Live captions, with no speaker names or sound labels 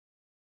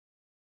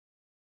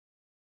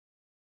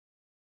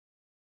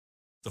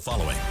The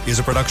following is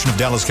a production of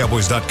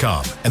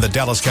DallasCowboys.com and the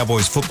Dallas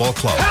Cowboys Football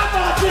Club. How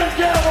about them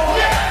Cowboys?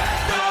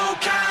 Yeah! Go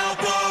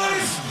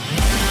Cowboys!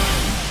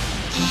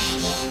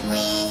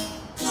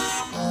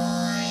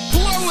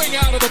 Blowing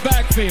out of the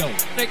backfield,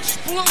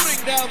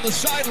 exploding down the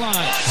sideline.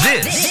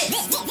 This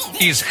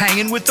is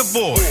Hangin with the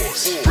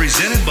Boys,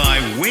 presented by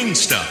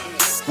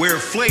Wingstop, where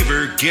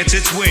flavor gets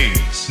its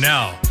wings.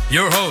 Now,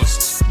 your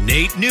hosts,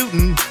 Nate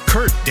Newton,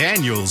 Kurt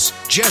Daniels,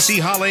 Jesse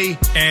Holley,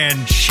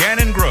 and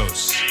Shannon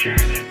Gross.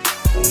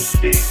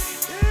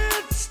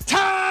 It's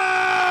time!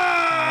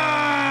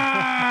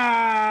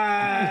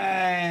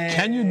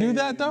 Can you do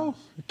that, though?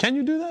 Can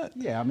you do that?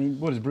 Yeah, I mean,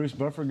 what is Bruce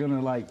Buffer going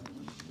to,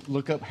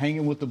 look up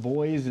Hanging with the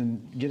Boys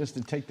and get us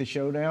to take the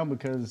show down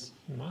because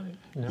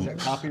is that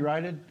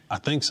copyrighted? I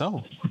think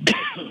so.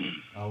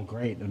 Oh,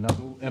 great.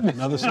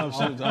 Another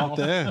substance off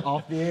the air.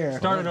 Off the air.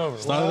 Start it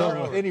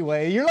over.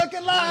 Anyway, you're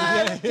looking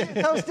live at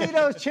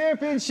Tostitos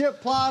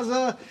Championship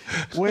Plaza,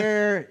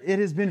 where it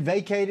has been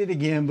vacated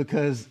again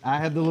because I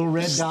have the little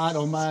red dot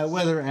on my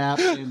weather app,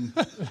 and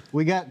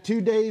we got 2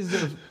 days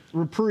of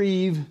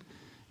reprieve,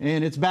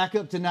 and it's back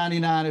up to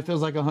 99. It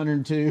feels like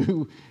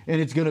 102,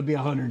 and it's going to be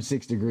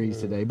 106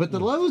 degrees today. But the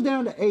low's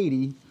down to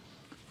 80.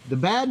 The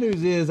bad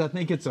news is I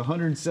think it's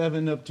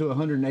 107 up to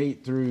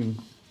 108 through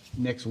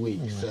next week.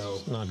 So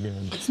it's not good.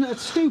 It's not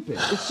stupid.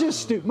 It's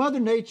just stupid. Mother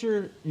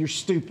Nature, you're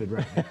stupid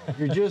right now.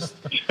 You're just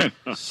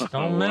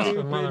don't mess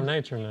with Mother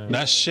Nature now.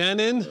 That's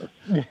Shannon,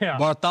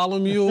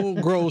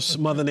 Bartholomew Gross,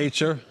 Mother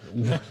Nature.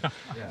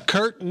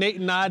 Kurt, Nate,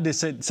 and I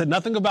said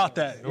nothing about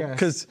that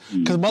because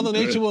Mother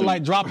Nature will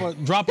drop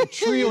a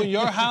tree on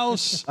your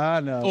house. I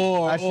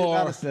know. I should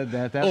not have said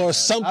that. Or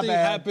something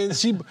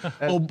happens. She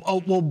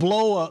will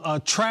blow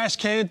a trash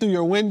can through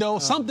your window.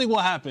 Something will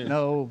happen.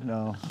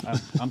 No.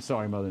 I'm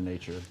sorry, Mother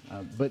Nature.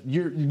 But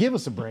give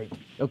us a break,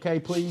 okay,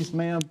 please,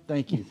 ma'am?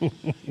 Thank you.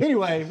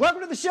 Anyway,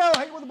 welcome to the show.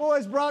 Hanging with the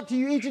Boys, brought to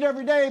you each and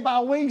every day by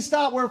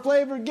Wingstop, where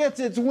flavor gets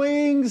its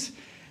wings.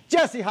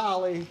 Jesse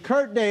Holley,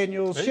 Kurt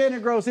Daniels,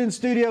 Shannon Gross in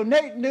studio,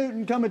 Nate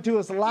Newton coming to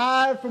us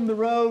live from the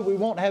road. We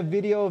won't have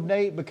video of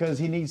Nate because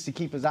he needs to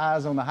keep his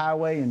eyes on the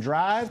highway and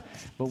drive,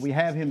 but we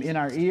have him in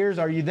our ears.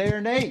 Are you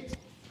there, Nate?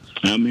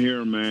 I'm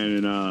here, man,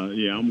 and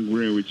I'm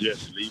agreeing with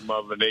Jesse. Leave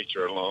Mother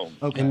Nature alone.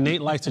 Okay. And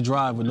Nate likes to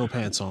drive with no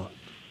pants on.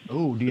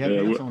 Oh, do you have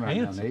pants on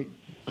right now, Nate?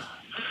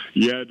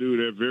 Yeah, I do.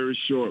 They're very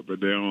short, but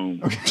they're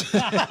on.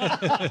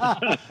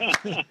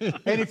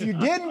 And if you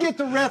didn't get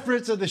the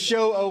reference of the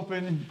show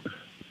open,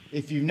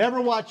 if you've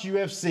never watched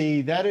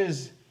UFC, that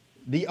is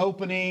the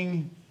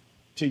opening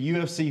to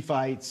UFC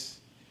fights.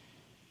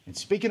 And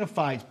speaking of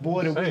fights,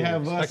 boy, do we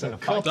have us a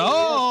couple.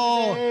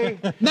 Oh,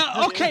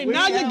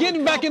 now you're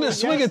getting back in the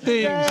swing of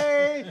things.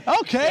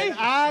 Okay. And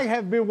I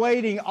have been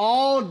waiting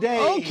all day.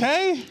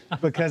 Okay.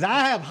 Because I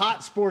have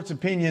hot sports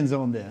opinions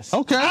on this.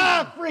 Okay.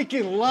 I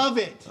freaking love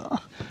it.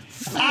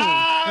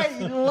 I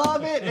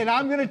love it, and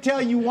I'm going to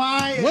tell you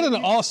why. What an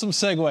awesome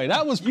segue.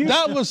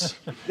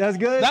 That's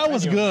good? That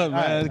was good,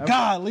 man. Right.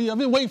 Golly, I've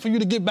been waiting for you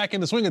to get back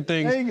in the swing of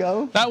things. There you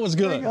go. That was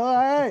good. All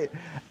right.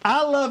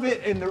 I love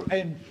it,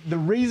 and the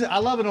reason I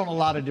love it on a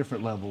lot of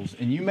different levels,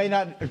 and you may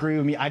not agree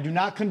with me. I do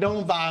not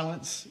condone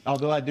violence,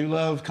 although I do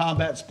love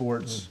combat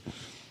sports.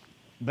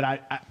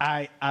 But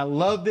I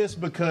love this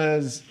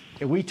because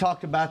we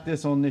talked about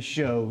this on this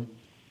show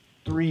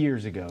 3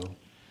 years ago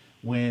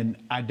when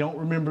I don't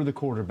remember the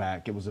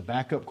quarterback. It was a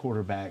backup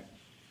quarterback.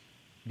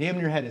 Damn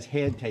near had his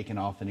head taken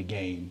off in a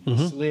game.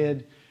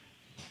 Slid.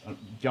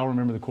 Y'all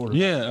remember the quarterback?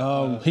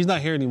 Yeah, he's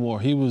not here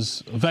anymore. He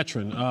was a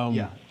veteran.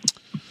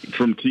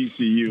 From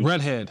TCU.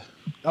 Redhead.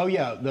 Oh,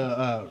 yeah.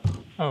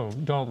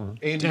 Dalton.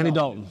 Andy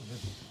Dalton.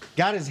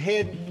 Got his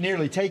head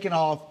nearly taken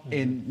off,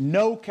 and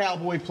no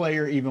Cowboy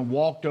player even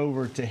walked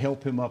over to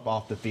help him up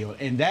off the field.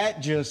 And that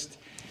just,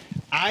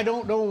 I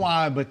don't know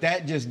why, but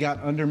that just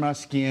got under my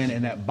skin,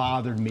 and that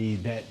bothered me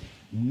that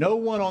no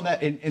one on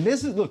that, and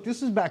this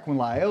is back when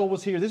Lyle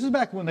was here. This is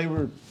back when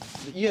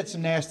you had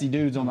some nasty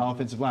dudes on the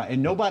offensive line,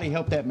 and nobody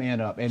helped that man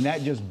up, and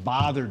that just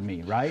bothered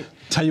me, right?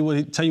 Tell you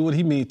what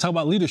he means. Talk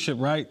about leadership,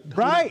 right?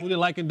 Right. Who they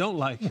like and don't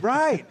like.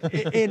 Right.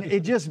 And it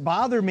just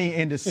bothered me,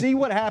 and to see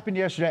what happened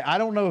yesterday, I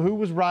don't know who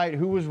was right,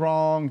 who was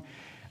wrong.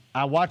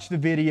 I watched the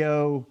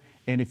video,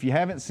 and if you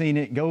haven't seen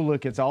it, go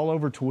look. It's all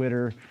over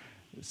Twitter.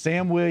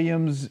 Sam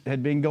Williams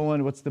had been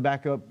going, what's the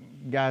backup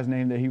guy's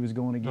name that he was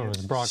going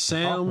against? Brock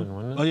Hoffman,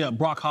 wasn't it? Oh, yeah,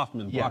 Brock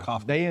Hoffman. Yeah. Brock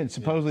Hoffman. They had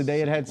supposedly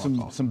had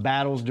some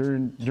battles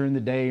during the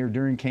day or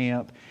during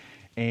camp,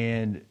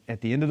 and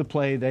at the end of the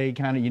play, they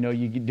kind of,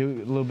 you could do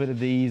a little bit of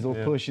these, a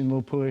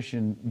little push,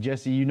 and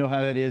Jesse, you know how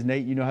that is.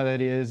 Nate, you know how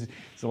that is.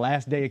 It's the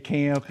last day of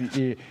camp.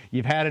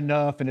 You've had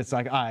enough, and it's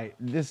like, all right,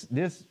 this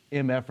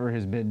MFer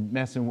has been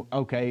messing.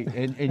 Okay,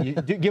 and you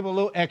give a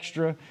little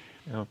extra.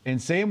 Yep.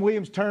 And Sam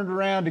Williams turned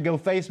around to go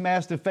face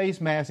mask to face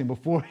mask, and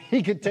before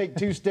he could take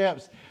 2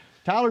 steps,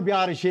 Tyler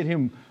Biotish hit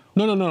him.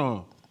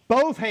 No.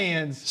 Both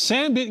hands.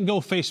 Sam didn't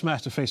go face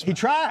mask to face mask. He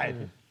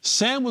tried.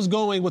 Sam was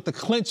going with the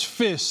clenched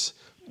fist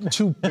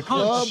to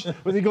punch.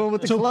 Was he going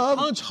with the club?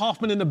 To punch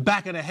Hoffman in the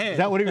back of the head. Is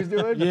that what he was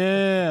doing?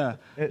 Yeah.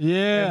 And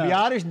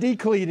Biotish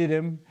decleated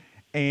him,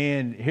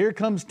 And here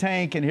comes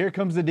Tank, and here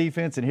comes the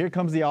defense, and here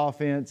comes the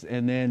offense,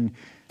 and then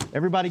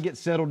everybody gets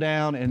settled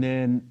down, and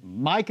then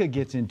Micah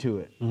gets into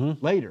it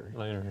later.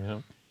 Later,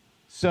 yeah.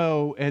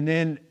 So, and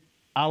then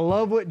I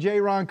love what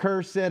J. Ron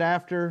Kerr said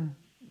after.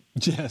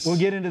 Yes. We'll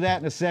get into that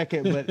in a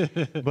second,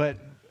 but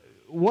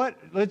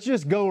let's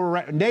just go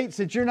around. Nate,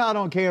 since you're not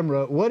on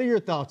camera, what are your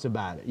thoughts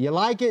about it? You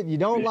like it? You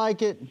don't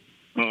like it?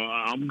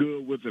 I'm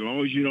good with it. As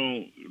long as you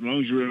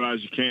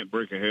realize you can't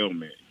break a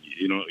helmet.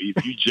 You know,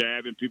 if you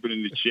jabbing people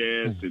in the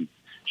chest and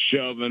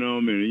shoving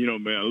them and, you know,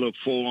 man, a little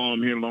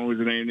forearm here, as long as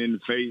it ain't in the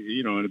face,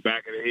 you know, in the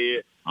back of the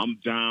head, I'm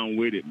down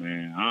with it,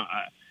 man.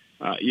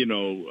 You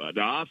know,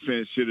 the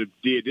offense should have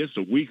did this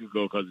a week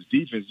ago because the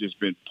defense just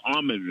been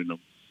pummeling them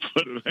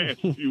for the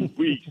last few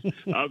weeks.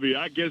 I mean,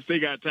 I guess they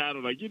got tired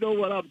of, like, you know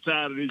what, I'm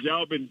tired of this.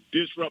 Y'all been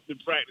disrupting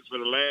practice for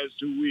the last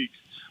 2 weeks.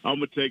 I'm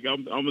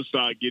gonna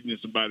start getting in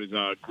somebody's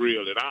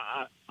grill, and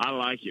I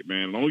like it,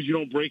 man. As long as you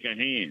don't break a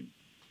hand.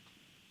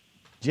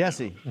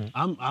 Jesse,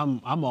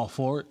 I'm all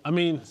for it. I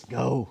mean, let's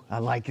go. I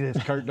like this.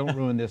 Kurt, don't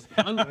ruin this.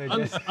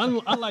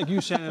 Unlike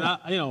you, Shannon,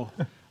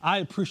 I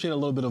appreciate a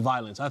little bit of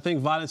violence. I think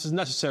violence is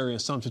necessary in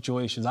some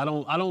situations. I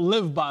don't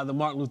live by the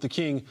Martin Luther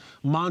King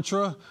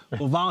mantra.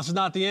 Well, violence is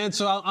not the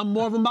answer. I'm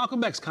more of a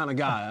Malcolm X kind of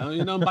guy.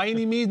 You know, by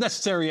any means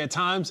necessary at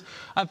times.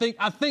 I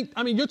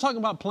mean, you're talking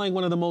about playing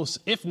one of the most,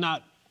 if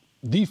not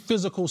the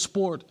physical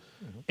sport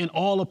in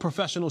all of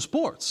professional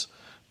sports.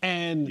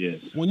 And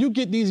when you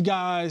get these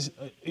guys,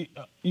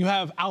 you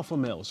have alpha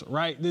males,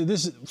 right?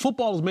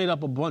 Football is made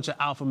up of a bunch of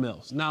alpha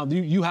males. Now,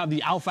 you have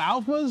the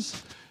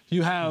alphas,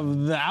 you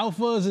have the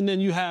alphas, and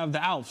then you have the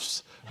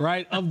alfs,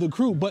 right, of the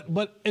crew.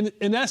 But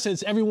in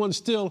essence, everyone's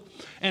still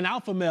an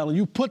alpha male. And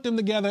you put them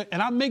together,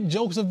 and I make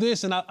jokes of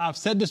this, and I've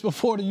said this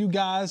before to you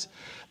guys.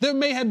 There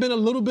may have been a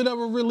little bit of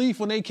a relief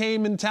when they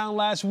came in town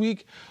last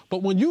week,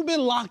 but when you've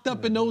been locked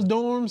up in those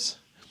dorms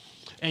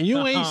and you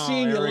ain't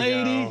seen your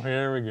lady.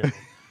 Here we go.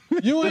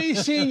 You ain't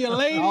seen your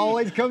lady.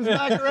 Always comes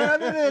back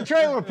around to the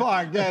trailer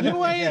park, doesn't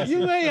it?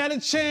 You ain't had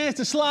a chance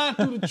to slide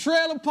through the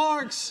trailer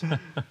parks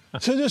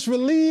to just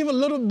relieve a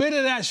little bit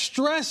of that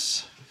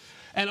stress.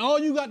 And all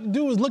you got to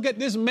do is look at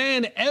this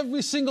man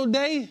every single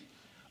day,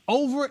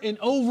 over and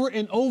over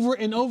and over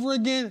and over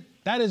again.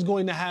 That is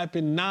going to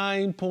happen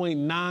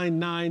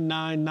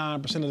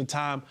 9.9999% of the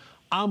time.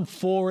 I'm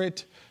for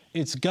it.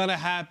 It's going to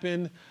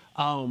happen.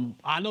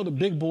 I know the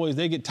big boys,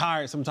 they get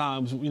tired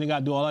sometimes. You got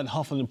to do all that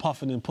huffing and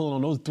puffing and pulling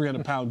on those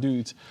 300-pound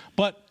dudes.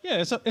 But,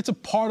 yeah, it's a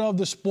part of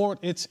the sport.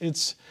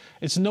 It's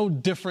no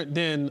different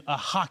than a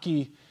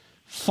hockey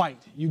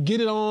fight. You get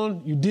it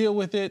on, you deal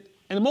with it.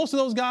 And most of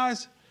those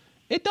guys,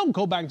 it don't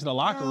go back into the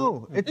locker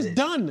room. It's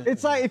done.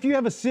 It's like if you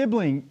have a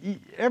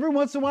sibling, every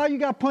once in a while you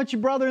got to punch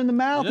your brother in the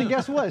mouth, and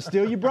guess what? It's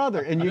still your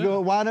brother. And you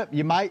go wind up,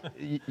 you might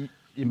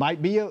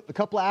be a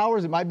couple of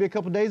hours, it might be a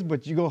couple of days,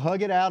 but you go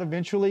hug it out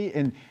eventually,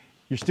 and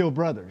you're still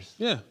brothers.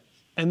 Yeah.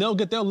 And they'll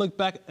look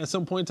back at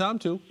some point in time,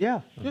 too.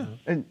 Yeah. Yeah.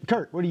 And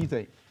Kurt, what do you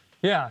think?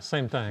 Yeah,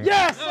 same thing.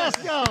 Yes,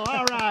 let's go.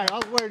 All right. I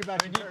was worried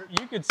about you, Kurt.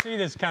 You could see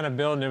this kind of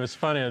building. It was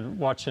funny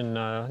watching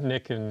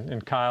Nick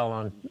and Kyle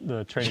on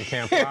the training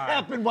camp. It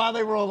happened while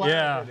they were all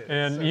Yeah,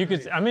 and so you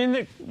could. I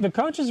mean, the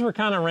coaches were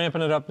kind of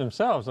ramping it up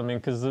themselves. I mean,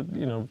 because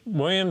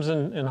Williams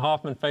and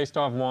Hoffman faced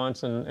off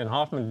once, and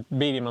Hoffman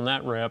beat him on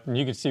that rep, and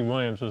you could see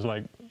Williams was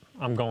like,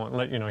 "I'm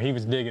going." He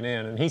was digging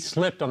in, and he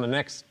slipped on the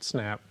next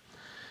snap,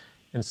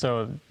 and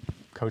so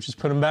coaches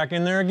put him back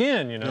in there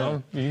again, Yeah.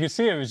 You could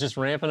see it was just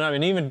ramping up.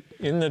 And even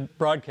in the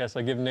broadcast,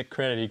 I give Nick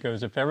credit. He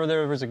goes, if ever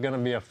there was going to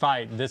be a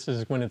fight, this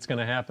is when it's going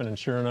to happen. And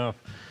sure enough,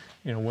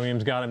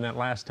 Williams got him that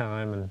last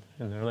time, and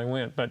there they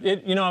went. But,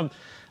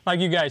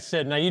 like you guys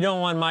said, now you don't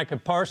want Micah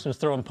Parsons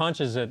throwing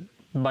punches at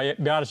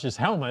Goddard's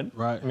helmet.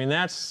 Right. I mean,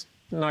 that's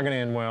not going to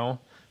end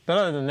well. But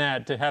other than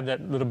that, to have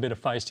that little bit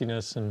of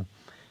feistiness and,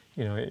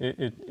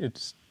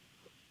 it's –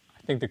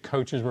 I think the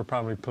coaches were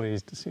probably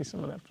pleased to see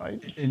some of that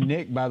fight. And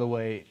Nick, by the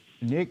way –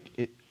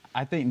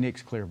 I think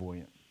Nick's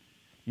clairvoyant.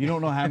 You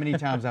don't know how many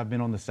times I've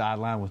been on the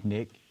sideline with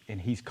Nick,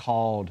 and he's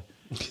called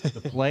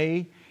the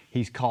play.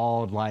 He's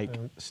called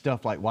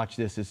stuff like, "Watch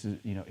this. This is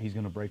he's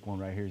going to break one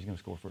right here. He's going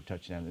to score for a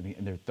touchdown,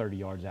 and they're 30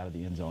 yards out of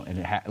the end zone."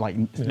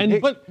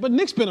 And but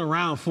Nick's been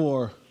around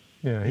for.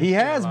 Yeah, he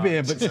has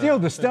been, but still,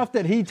 the stuff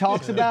that he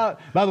talks about.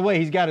 By the way,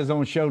 he's got his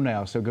own show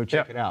now, so go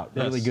check it out.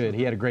 Really good.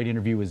 He had a great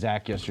interview with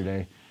Zach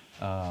yesterday.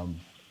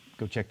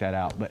 Go check that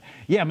out. But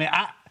yeah, man,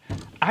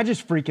 I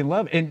just freaking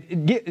love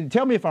it. And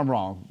tell me if I'm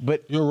wrong,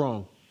 but you're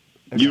wrong.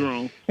 Okay. You're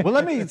wrong. Well,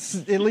 let me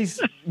at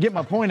least get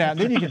my point out, and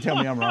then you can tell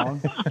me I'm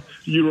wrong.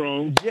 You're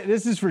wrong.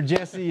 This is for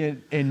Jesse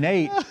and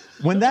Nate.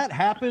 When that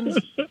happens,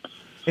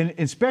 and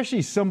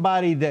especially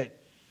somebody that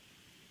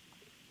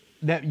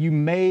you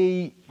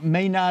may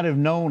not have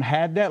known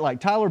had that, like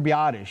Tyler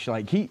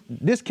Biotish,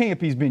 this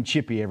camp he's been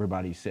chippy,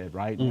 everybody said,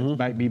 right? Mm-hmm. It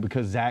might be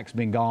because Zach's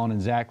been gone,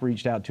 and Zach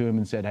reached out to him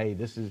and said, hey, you're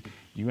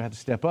going to have to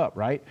step up,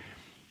 right?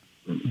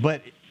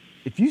 But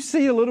if you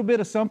see a little bit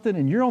of something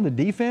and you're on the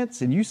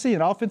defense and you see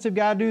an offensive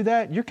guy do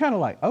that, you're kind of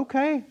like,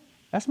 okay,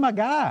 that's my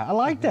guy. I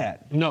like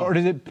that. No. Or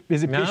does it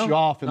piss you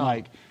off and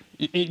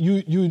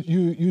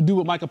you do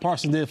what Michael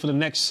Parsons did for the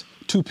next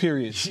 2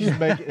 periods.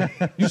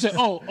 You say,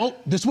 oh,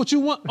 this is what you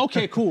want?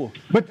 Okay, cool.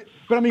 But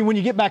I mean, when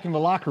you get back in the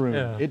locker room,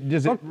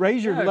 does it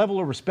raise your Yeah. level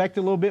of respect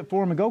a little bit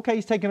for him and go, okay,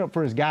 he's taking up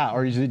for his guy,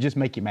 or does it just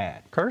make you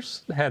mad?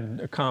 Curse had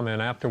a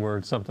comment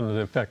afterwards, something to the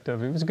effect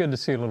of, it was good to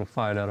see a little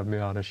fight out of, to be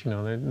honest. You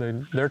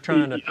know, they're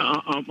trying to.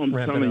 I'm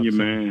ramp it telling up you, some.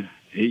 man.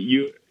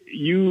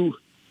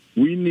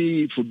 We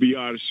need for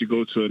Biotis to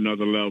go to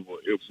another level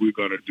if we're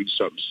going to do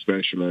something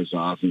special as an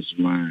offensive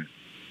line.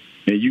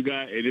 And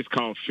it's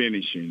called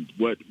finishing.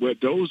 What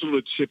those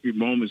little chippy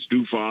moments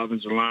do for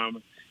offensive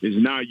linemen is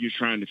now you're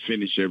trying to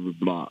finish every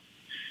block.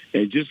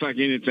 And just like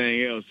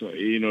anything else,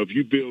 if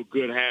you build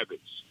good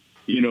habits,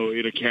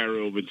 it'll carry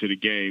over into the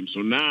game.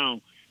 So now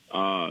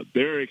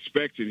they're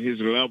expecting his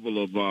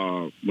level of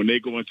when they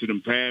go into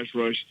them pass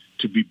rush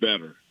to be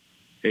better.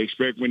 They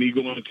expect when he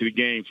go into the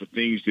game for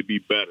things to be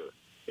better.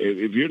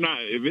 If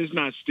it's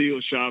not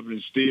steel sharper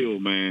than steel,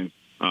 man,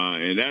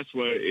 and that's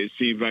what it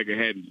seems like it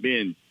hadn't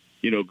been,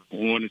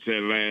 going into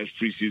that last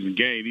preseason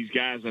game. These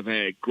guys have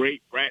had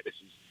great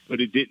practices, but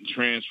it didn't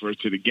transfer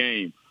to the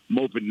game.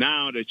 But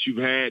now that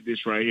you've had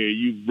this right here,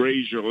 you've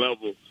raised your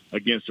level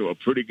against a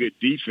pretty good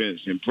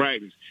defense in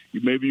practice.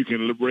 Maybe you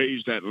can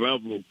raise that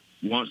level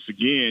once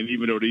again,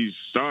 even though these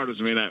starters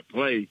may not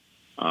play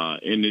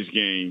in this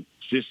game.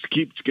 Just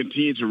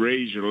continue to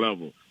raise your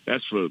level.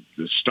 That's for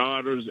the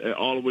starters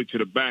all the way to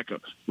the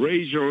backup.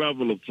 Raise your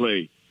level of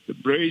play.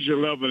 Raise your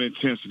level of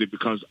intensity,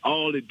 because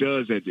all it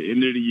does at the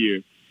end of the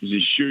year is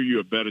ensure you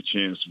a better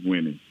chance of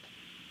winning.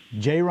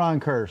 J-Ron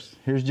Curse.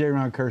 Here's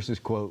J-Ron Curse's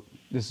quote.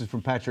 This is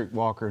from Patrick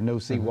Walker, No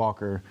C.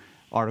 Walker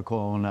article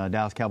on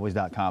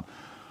DallasCowboys.com.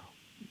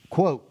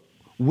 Quote,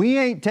 "We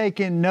ain't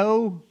taking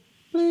no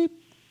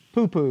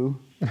poo-poo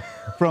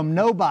from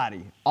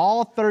nobody.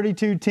 All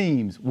 32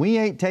 teams. We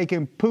ain't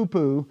taking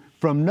poo-poo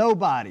from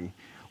nobody.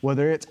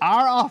 Whether it's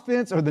our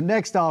offense or the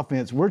next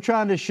offense, we're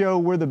trying to show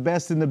we're the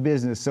best in the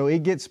business, so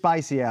it gets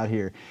spicy out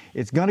here.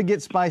 It's going to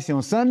get spicy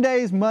on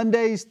Sundays,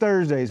 Mondays,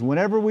 Thursdays.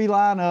 Whenever we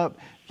line up,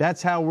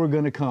 that's how we're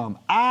going to come."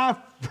 I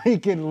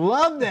freaking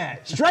love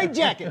that. Straight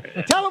jacket.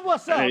 Tell them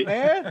what's up,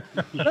 man.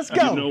 Let's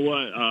go. You know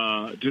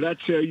what? Did I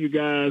tell you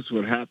guys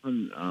what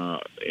happened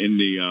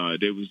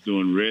they was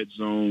doing Red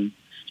Zone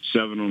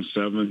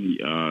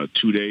 7-on-7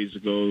 2 days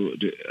ago?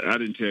 I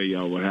didn't tell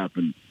y'all what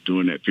happened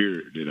during that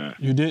period, did I?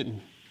 You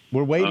didn't.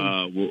 We're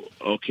waiting.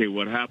 Okay,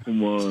 what happened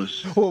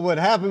was... What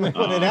happened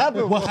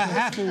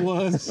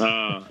was...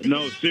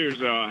 no,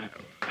 seriously,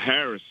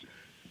 Harris,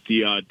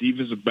 the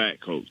defensive back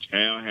coach,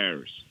 Al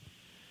Harris,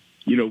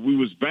 we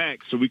was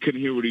back, so we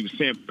couldn't hear what he was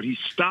saying, but he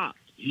stopped.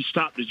 He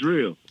stopped the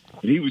drill,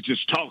 and he was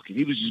just talking.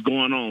 He was just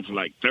going on for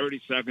like 30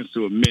 seconds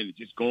to a minute,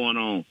 just going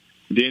on.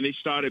 And then they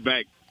started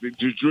back the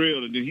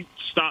drill, and then he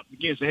stopped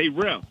again and said, "Hey,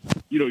 ref,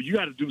 you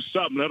got to do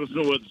something. Let us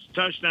know whether it's a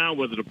touchdown,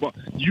 whether the ball.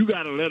 You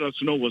got to let us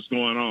know what's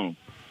going on."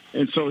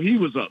 And so he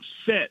was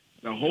upset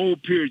the whole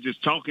period,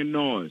 just talking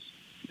noise.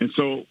 And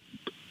so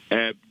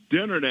at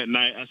dinner that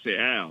night, I said,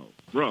 "Al,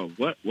 bro,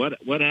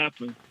 what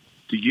happened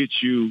to get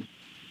you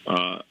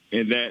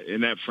in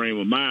that frame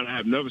of mind? I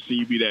have never seen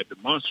you be that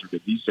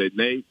demonstrative." He said,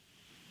 "Nate,"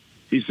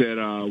 he said,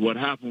 "what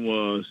happened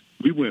was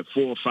we went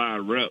 4 or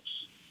 5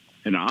 reps,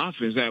 and the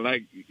offense had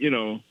they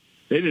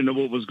didn't know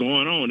what was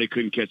going on. They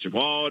couldn't catch a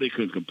ball. They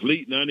couldn't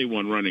complete none. They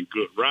weren't running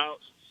good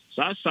routes.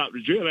 So I stopped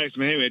the drill and asked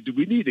him, 'Hey, man, do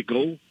we need to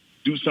go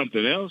do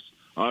something else?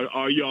 Or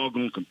are y'all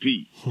going to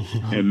compete?'"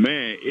 And,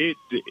 man,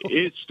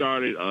 it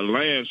started a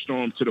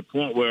landstorm to the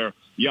point where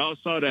y'all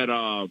saw that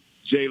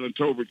Jalen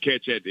Tolbert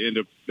catch at the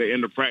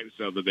end of practice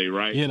the other day,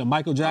 right? Yeah, the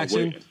Michael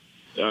Jackson.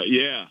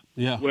 Yeah.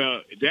 Yeah.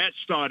 Well, that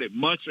started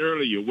much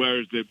earlier,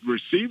 whereas the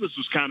receivers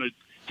was kind of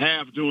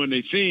half doing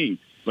their thing.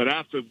 But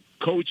after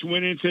Coach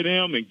went into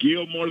them and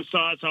Gilmore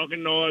started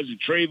talking noise and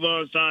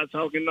Trayvon started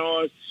talking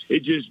noise,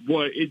 it just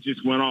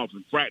went off,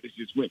 and practice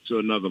just went to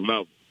another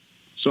level.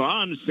 So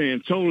I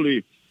understand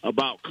totally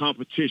about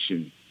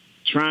competition,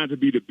 trying to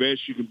be the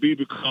best you can be,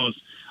 because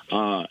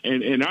our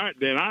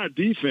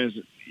defense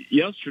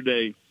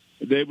yesterday,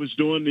 they was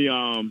doing the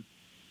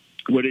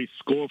where they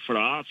scored for the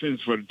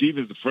offense, for the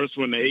defense, the first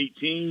one to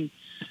 18.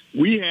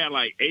 We had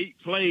like 8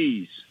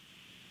 plays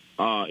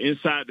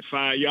inside the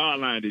 5-yard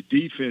line. The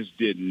defense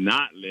did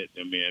not let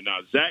them in. Now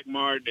Zach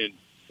Martin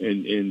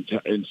and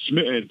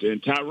Smith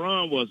and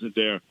Tyron wasn't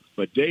there,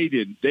 but they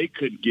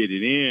couldn't get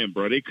it in,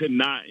 bro. They could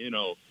not,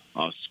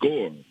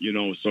 score,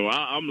 So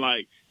I'm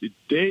like, the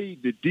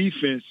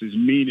defense is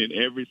meaning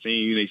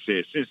everything they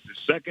said. Since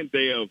the second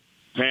day of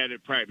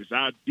padded practice,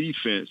 our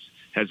defense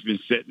has been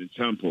setting the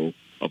tempo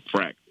of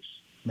practice.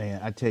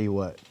 Man, I tell you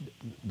what,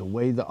 the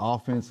way the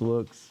offense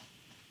looks,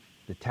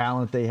 the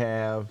talent they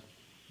have,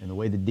 and the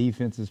way the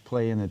defense is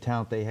playing, the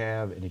talent they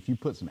have, and if you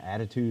put some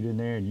attitude in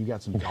there and you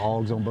got some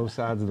dogs on both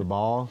sides of the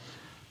ball,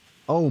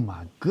 oh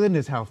my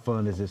goodness, how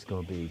fun is this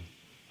going to be?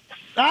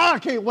 I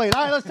can't wait.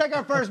 All right, let's take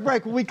our first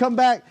break. When we come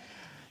back,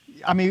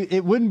 I mean,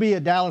 it wouldn't be a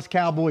Dallas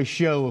Cowboys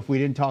show if we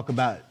didn't talk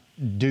about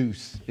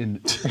Deuce,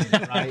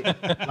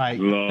 right?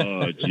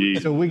 Lord,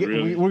 geez, so we're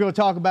going to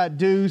talk about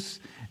Deuce,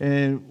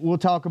 and we'll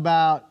talk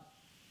about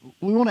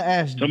we want to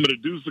ask. Some of the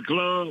Deuce of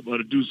Club or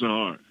the Deuce of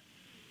Heart?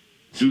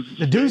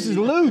 The deuce is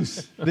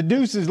loose. The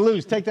deuce is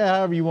loose. Take that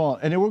however you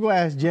want. And then we're going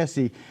to ask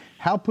Jesse,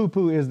 how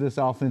poo-poo is this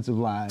offensive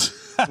line?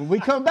 When we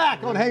come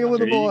back on Hanging with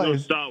the Boys. You're going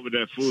to stop with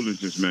that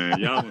foolishness, man.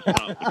 Y'all going to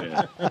stop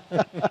with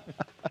that.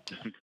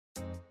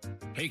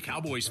 Hey,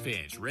 Cowboys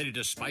fans, ready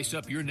to spice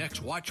up your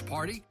next watch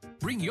party?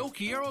 Bring Yo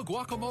Quiero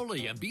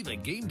guacamole and be the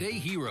game day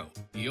hero.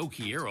 Yo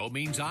Quiero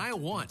means I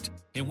want,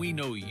 and we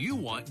know you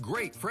want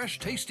great,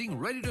 fresh-tasting,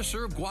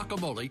 ready-to-serve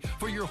guacamole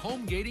for your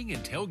home gating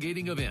and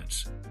tailgating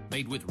events.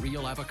 Made with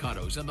real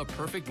avocados and the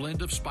perfect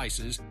blend of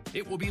spices,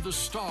 it will be the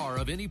star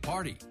of any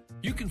party.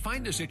 You can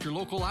find us at your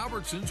local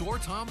Albertsons or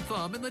Tom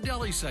Thumb in the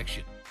deli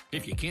section.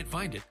 If you can't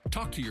find it,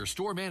 talk to your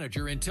store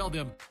manager and tell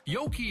them,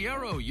 Yo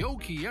Quiero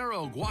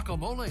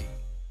guacamole.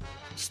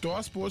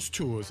 Star Sports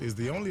Tours is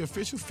the only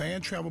official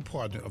fan travel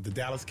partner of the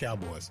Dallas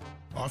Cowboys,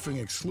 offering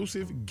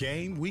exclusive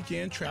game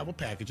weekend travel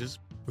packages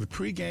with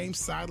pre-game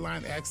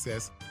sideline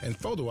access and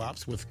photo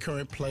ops with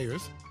current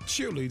players,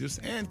 cheerleaders,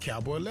 and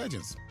Cowboy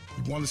legends.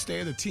 You want to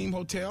stay at a team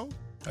hotel,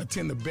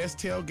 attend the best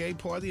tailgate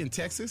party in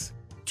Texas,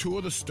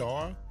 tour the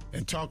Star,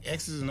 and talk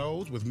X's and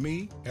O's with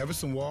me,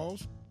 Everson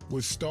Walls?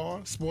 With Star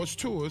Sports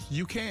Tours,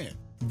 you can.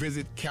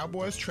 Visit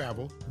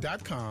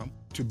cowboystravel.com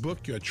to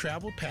book your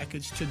travel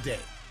package today.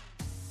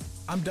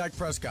 I'm Dak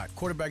Prescott,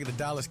 quarterback of the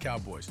Dallas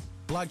Cowboys.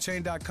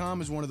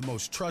 Blockchain.com is one of the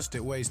most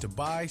trusted ways to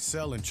buy,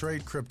 sell, and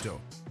trade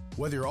crypto.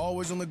 Whether you're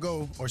always on the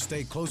go or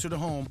stay closer to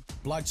home,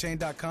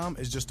 Blockchain.com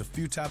is just a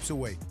few taps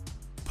away.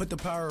 Put the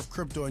power of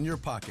crypto in your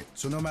pocket,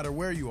 so no matter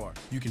where you are,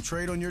 you can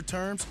trade on your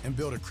terms and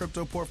build a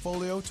crypto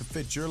portfolio to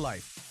fit your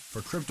life.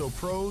 For crypto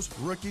pros,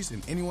 rookies,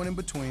 and anyone in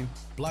between,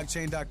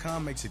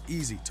 Blockchain.com makes it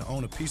easy to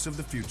own a piece of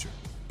the future.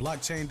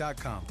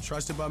 Blockchain.com,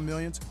 trusted by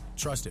millions,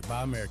 trusted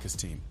by America's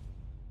team.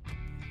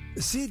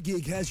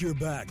 SeatGeek has your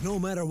back no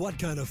matter what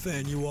kind of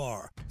fan you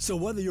are. So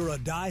whether you're a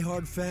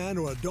diehard fan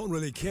or a don't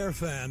really care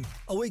fan,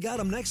 a we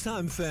got 'em next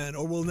time fan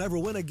or we'll never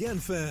win again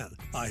fan,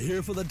 a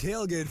here for the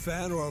tailgate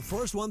fan or a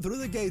first one through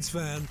the gates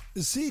fan,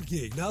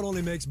 SeatGeek not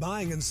only makes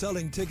buying and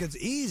selling tickets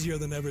easier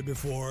than ever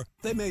before,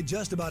 they made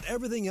just about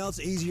everything else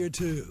easier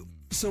too.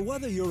 So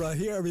whether you're a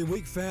here every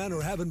week fan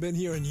or haven't been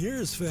here in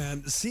years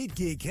fan,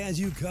 SeatGeek has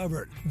you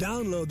covered.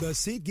 Download the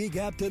SeatGeek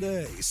app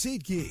today.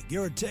 SeatGeek,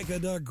 your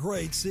ticket to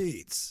great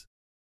seats.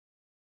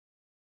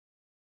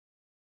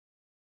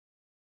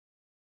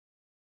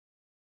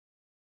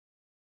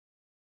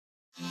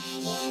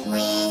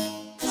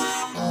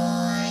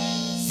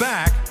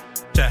 Back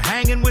to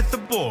Hanging with the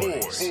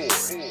Boys.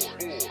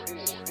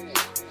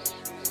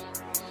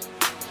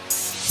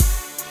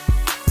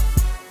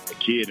 The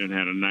kid and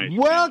had a nice.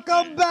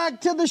 Welcome back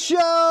to the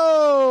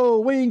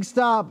show.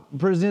 Wingstop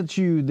presents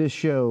you this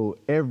show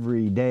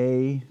every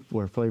day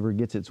where flavor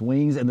gets its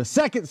wings. And the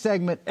second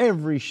segment,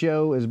 every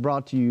show, is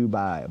brought to you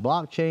by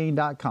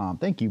blockchain.com.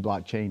 Thank you,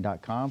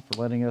 blockchain.com,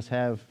 for letting us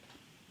have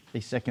a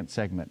second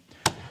segment.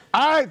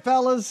 All right,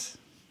 fellas.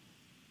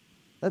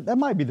 That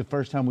might be the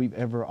first time we've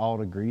ever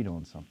all agreed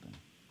on something.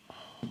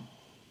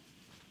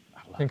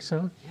 Think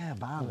so? Yeah,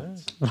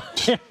 violence.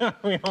 Yeah,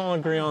 we all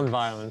agree on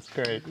violence.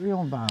 Great. Agree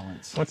on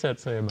violence. What's that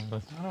say about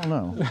us? I don't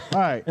know. All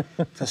right.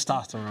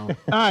 Testosterone.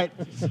 All right.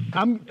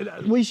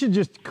 We should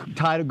just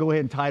go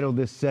ahead and title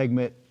this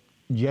segment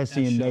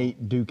Jesse and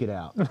Nate Duke It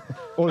Out.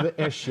 Or the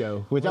S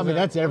Show. Which, I mean,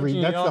 that's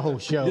the whole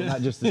show,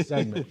 not just the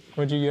segment.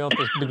 What'd you yell at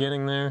the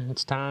beginning there?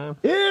 It's time?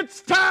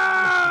 It's time!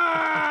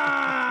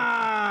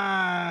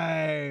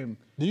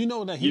 Do you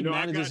know that he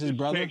manages his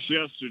brother? Text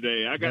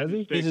yesterday. I got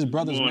this text He's his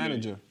brother's this morning.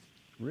 manager.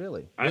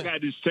 Really? I got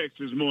this text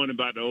this morning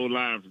about the old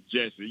line from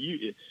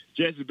Jesse.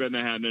 Jesse better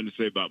not have nothing to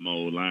say about my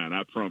old line.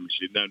 I promise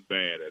you, nothing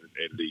bad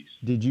at least.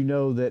 Did you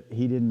know that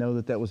he didn't know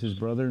that was his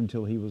brother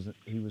until he was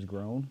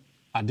grown?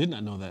 I did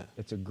not know that.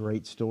 It's a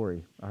great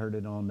story. I heard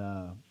it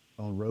on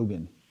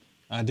Rogan.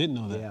 I didn't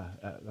know that. Yeah,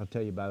 I'll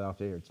tell you about it off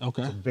the air. It's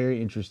Okay. a very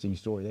interesting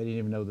story. They didn't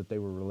even know that they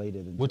were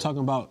related. We're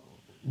talking about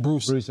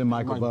Bruce and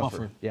Michael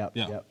Buffer. Yep.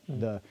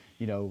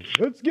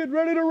 Let's get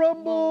ready to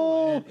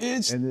rumble.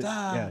 It's time.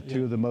 Yeah,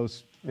 two of the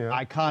most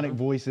iconic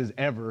voices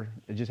ever.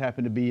 It just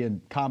happened to be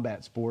in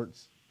combat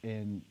sports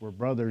and were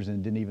brothers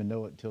and didn't even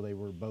know it until they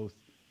were both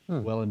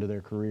well into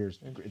their careers.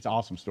 It's an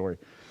awesome story.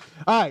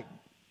 All right,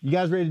 you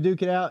guys ready to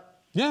duke it out?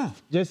 Yeah.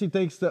 Jesse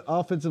thinks the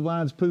offensive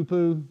line's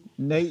poo-poo.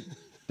 Nate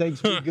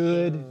thinks we're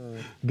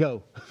good.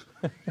 Go.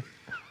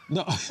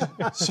 No.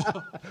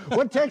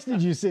 What text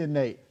did you send,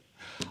 Nate?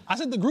 I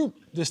sent the group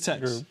this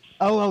text.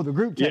 Oh, the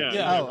group text.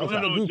 Yeah. Oh,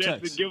 okay. No, Group Jesse,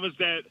 text. give us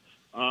that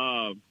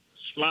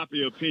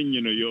sloppy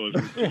opinion of yours.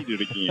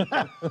 Repeat it again.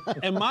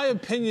 And my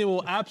opinion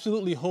will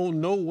absolutely hold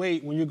no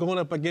weight when you're going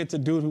up against a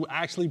dude who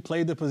actually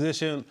played the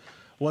position,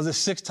 was a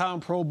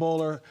 6-time Pro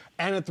Bowler,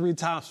 and a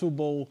 3-time Super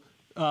Bowl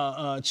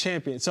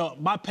champion. So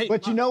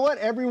But you know what?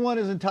 Everyone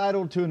is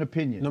entitled to an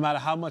opinion. No matter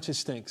how much it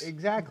stinks.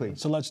 Exactly.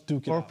 So let's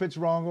duke it Or out. if it's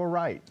wrong or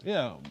right.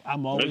 Yeah,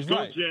 I'm always Let's go,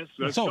 right. Jess.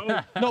 Let's so, go.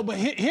 No, but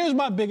here's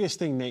my biggest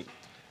thing, Nate.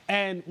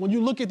 And when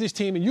you look at this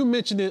team, and you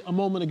mentioned it a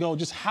moment ago,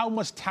 just how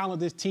much talent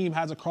this team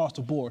has across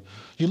the board.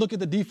 You look at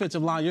the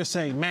defensive line, you're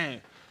saying,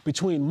 man,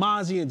 between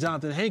Mozzie and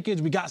Jonathan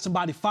Hankins. We got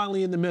somebody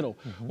finally in the middle.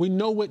 Mm-hmm. We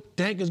know what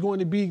Dank is going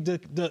to be,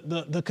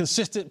 the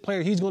consistent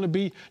player he's going to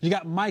be. You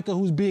got Micah,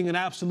 who's being an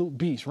absolute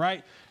beast,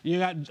 right? You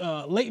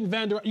got Leighton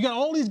Vander. You got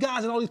all these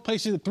guys in all these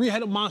places, the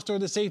three-headed monster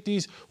of the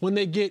safeties when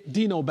they get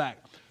Dino back.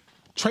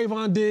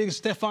 Trayvon Diggs,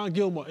 Stephon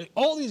Gilmore,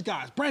 all these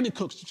guys, Brandon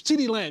Cooks,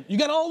 CeeDee Lamb. You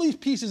got all these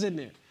pieces in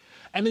there.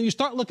 And then you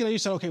start looking at it, you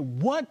say, okay,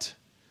 what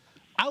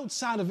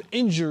outside of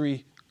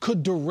injury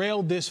could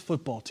derail this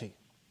football team?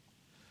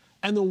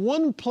 And the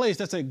one place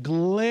that's a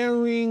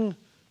glaring,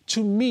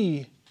 to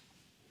me,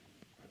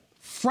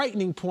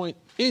 frightening point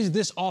is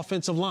this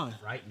offensive line.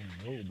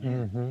 Frightening.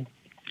 Mm-hmm.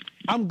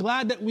 I'm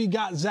glad that we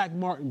got Zach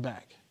Martin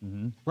back,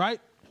 right?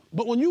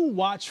 But when you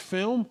watch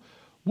film,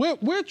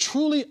 we're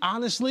truly,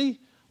 honestly,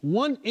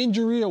 one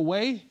injury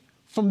away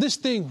from this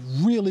thing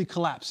really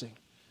collapsing.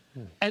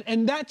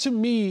 And that, to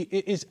me,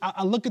 is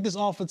I look at this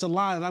offensive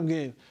line and I'm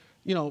getting,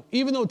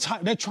 even though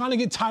they're trying to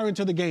get Tyron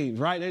to the games,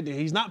 right?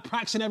 He's not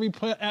practicing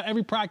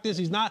every practice.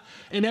 He's not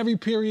in every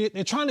period.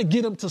 They're trying to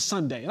get him to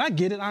Sunday. And I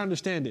get it. I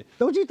understand it.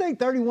 Don't you think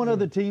 31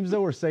 other teams,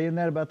 though, are saying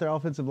that about their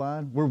offensive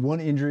line? We're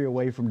one injury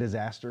away from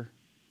disaster.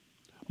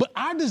 But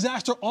our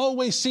disaster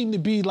always seemed to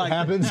be like,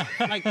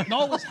 it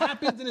always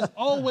happens, and it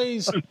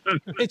always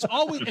happens.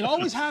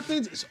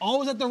 It's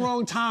always at the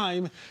wrong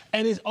time,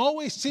 and it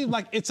always seems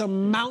like it's a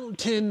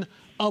mountain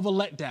of a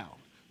letdown,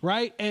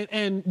 right?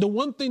 And the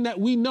one thing that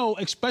we know,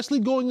 especially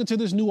going into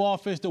this new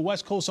offense, the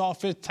West Coast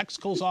offense, Texas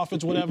Coast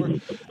offense, whatever,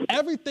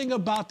 everything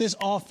about this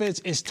offense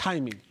is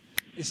timing.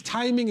 It's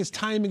timing.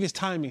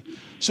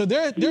 So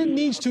there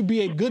needs to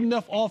be a good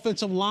enough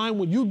offensive line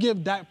when you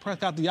give Dak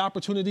Prescott the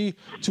opportunity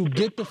to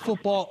get the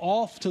football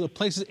off to the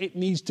places it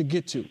needs to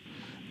get to.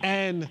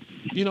 And,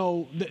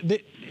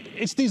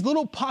 it's these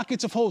little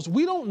pockets of holes.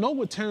 We don't know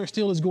what Terrence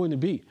Steele is going to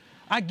be.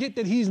 I get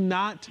that he's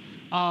not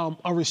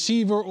a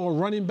receiver or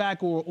running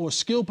back or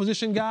skill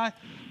position guy,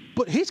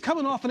 but he's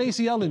coming off an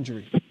ACL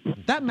injury.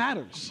 That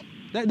matters.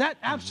 That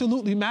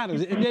absolutely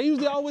matters. And they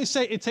usually always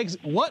say it takes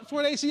what for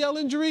an ACL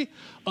injury?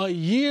 A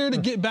year to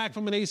get back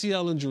from an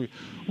ACL injury.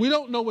 We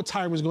don't know what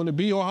Tyron's going to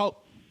be or how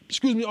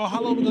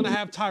long we're going to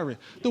have Tyron.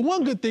 The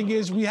one good thing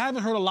is we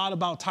haven't heard a lot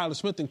about Tyler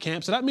Smith in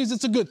camp, so that means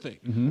it's a good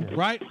thing,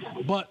 right?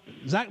 But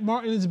Zach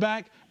Martin is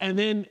back, and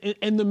then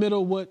in the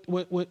middle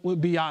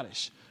would be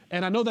Oddish.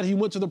 And I know that he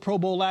went to the Pro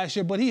Bowl last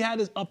year, but he had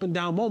his up and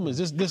down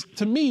moments. This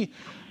to me,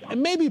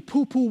 and maybe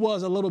poo-poo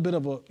was a little bit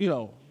of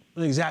an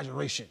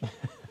exaggeration.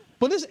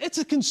 But it's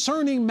a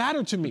concerning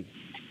matter to me.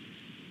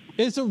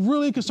 It's a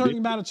really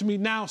concerning matter to me.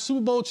 Now,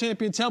 Super Bowl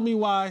champion, tell me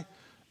why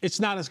it's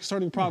not a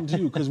concerning problem to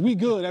you, because we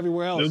good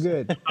everywhere else,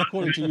 good,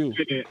 according to you.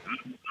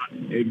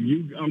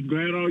 I'm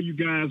glad all you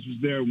guys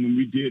was there when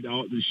we did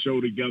all the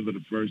show together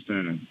the first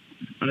time.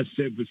 I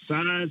said,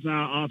 besides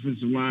our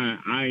offensive line,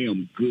 I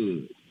am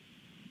good.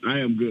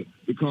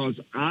 Because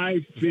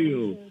I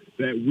feel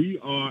that we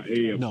are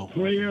a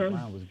player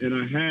and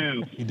a half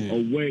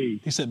away.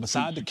 He said,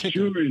 beside the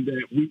kicker, ensuring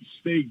that we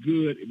stay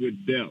good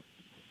with depth.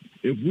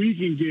 If we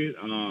can get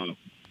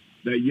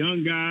that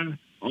young guy,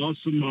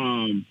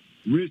 awesome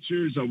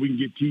Richards, or we can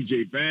get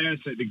T.J. Bass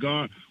at the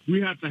guard,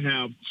 we have to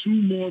have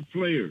two more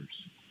players.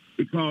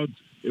 Because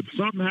if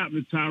something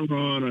happened to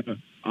Tyron,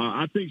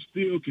 I think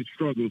Steele could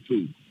struggle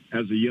too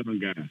as a young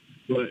guy.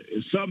 But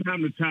if something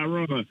happened to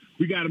Tyron,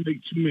 we got to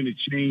make too many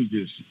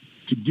changes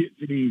to get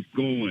things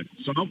going.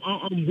 So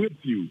I'm with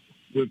you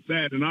with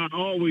that, and that's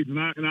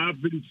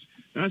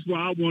why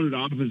I wanted the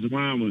offensive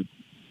lineman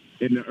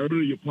in the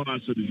earlier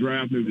parts of the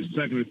draft, maybe the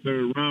second or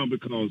third round,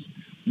 because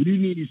we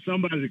need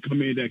somebody to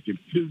come in that can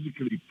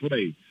physically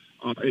play.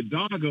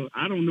 Edaga,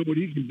 I don't know what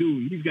he can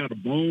do. He's got a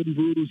bone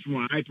bruise from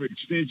a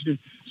hyperextension.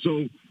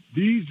 So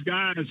these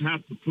guys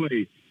have to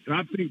play. And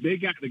I think they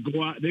got to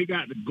go out. They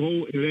got to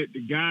go and let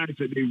the guys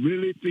that they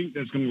really think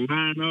that's going to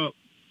line up.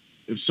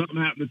 If something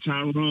happened to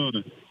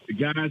Tyron, the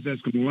guys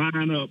that's going to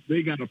line up,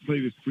 they got to play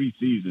this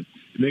preseason.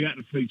 And they got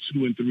to play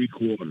 2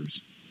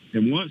 3/4.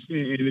 And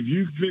if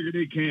you figure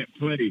they can't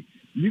play,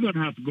 you're going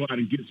to have to go out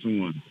and get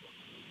someone.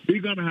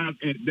 You're going to have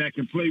that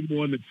can play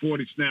more than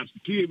 40 snaps. The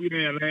kid we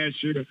had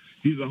last year,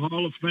 he's a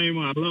Hall of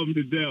Famer. I love him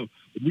to death.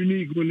 But we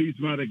need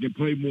somebody that can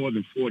play more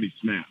than 40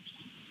 snaps.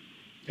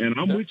 And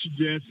I'm with you,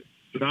 Jess.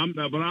 But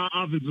our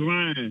offensive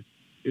line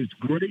is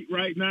great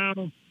right now.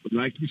 But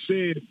like you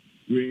said,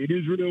 we're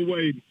injury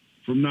away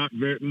from not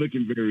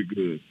looking very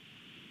good.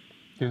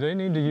 Do they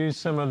need to use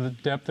some of the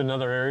depth in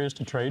other areas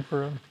to trade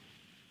for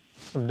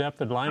some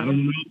depth at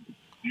linemen?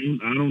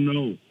 I don't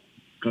know.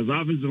 Because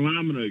offensive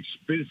linemen are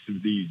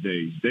expensive these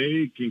days.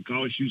 They can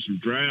cost you some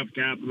draft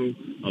capital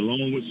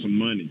along with some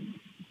money.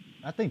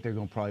 I think they're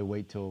going to probably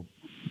wait till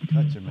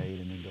cuts are made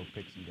and then go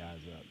pick some guys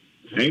up.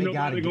 Ain't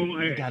nobody going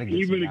to –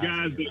 even the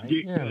guys that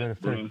get cut,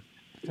 bro.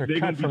 They're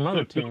cut from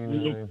other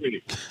teams.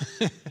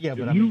 Yeah,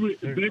 but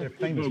they're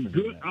famous for a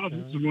good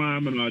offensive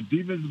lineman or a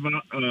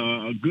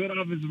good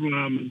offensive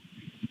lineman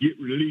get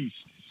released,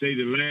 say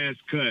the last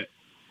cut,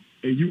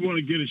 and you want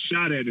to get a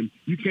shot at him,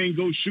 you can't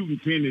go shooting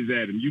pennies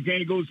at him. You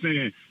can't go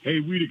saying, hey,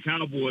 we the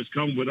Cowboys,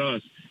 come with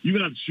us. You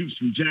got to shoot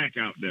some jack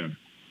out there.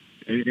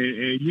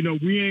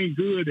 And we ain't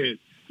good at,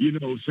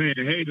 saying,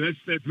 hey,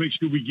 let's make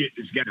sure we get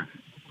this guy.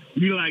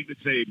 We like to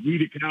say, we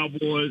the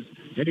Cowboys,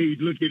 hey,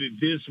 look at it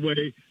this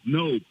way.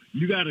 No,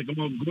 you got to go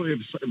if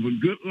a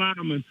good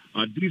lineman,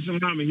 a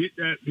decent lineman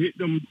hit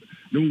them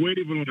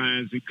waiver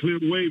lines and clear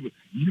waiver,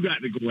 you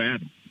got to go at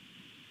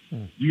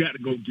them. You got to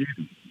go get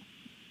them.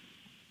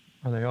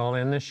 Are they all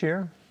in this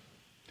year?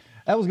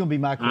 That was going to be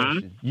my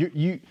question.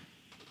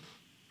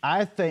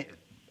 I think,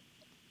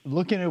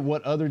 looking at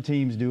what other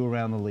teams do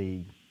around the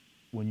league,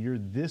 when you're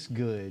this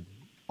good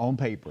on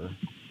paper,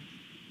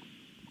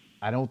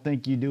 I don't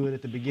think you do it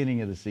at the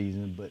beginning of the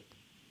season, but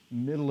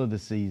middle of the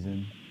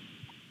season,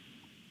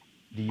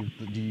 do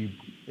you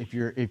if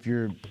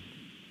you're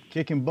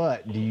kicking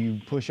butt, do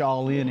you push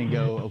all in and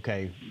go,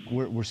 okay,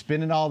 we're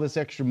spending all this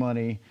extra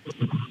money,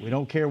 we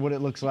don't care what it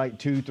looks like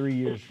 2-3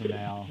 years from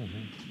now,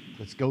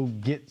 let's go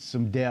get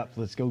some depth,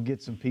 let's go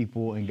get some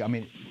people, and I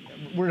mean,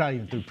 we're not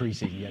even through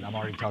preseason yet. I'm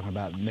already talking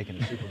about making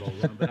a Super Bowl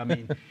run, but I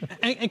mean.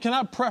 And can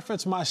I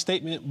preface my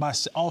statement by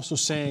also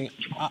saying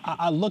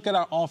I look at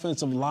our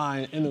offensive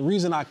line, and the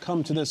reason I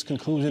come to this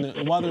conclusion,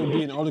 and whether it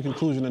be an early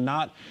conclusion or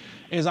not,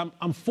 is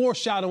I'm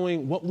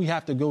foreshadowing what we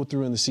have to go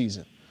through in the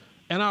season.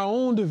 In our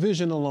own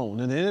division alone,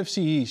 in the NFC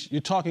East,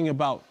 you're talking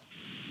about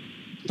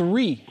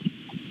three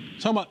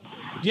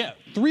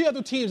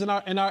other teams in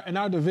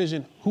our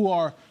division who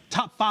are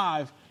top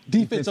 5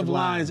 defensive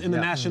lines in the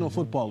National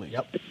Football League.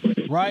 Yep.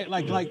 Right?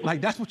 Like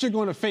that's what you're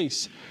going to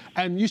face.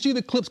 And you see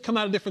the clips come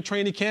out of different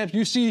training camps.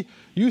 You see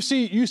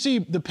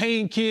the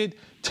Payne kid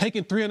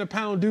taking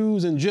 300-pound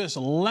dudes and just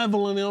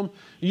leveling them.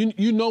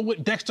 You know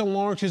what Dexter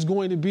Lawrence is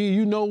going to be.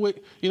 You know what,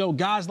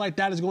 guys like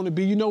that is going to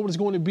be. You know what it's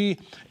going to be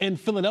in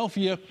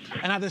Philadelphia.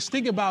 And I just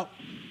think about,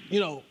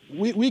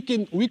 we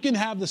can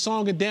have the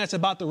song and dance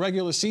about the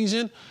regular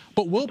season,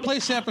 but we'll play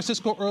San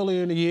Francisco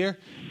earlier in the year.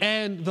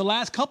 And the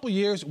last couple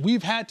years,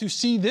 we've had to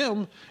see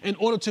them in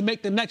order to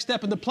make the next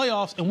step in the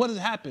playoffs. And what has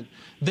happened?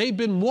 They've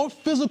been more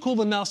physical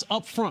than us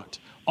up front,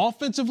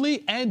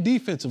 offensively and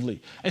defensively.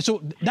 And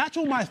so that's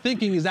what my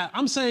thinking is, that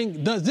I'm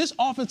saying, does this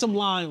offensive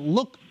line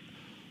look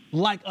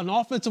like an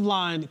offensive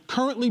line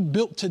currently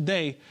built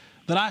today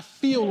that I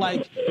feel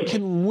like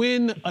can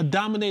win a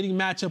dominating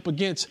matchup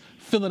against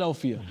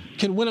Philadelphia,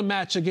 can win a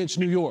match against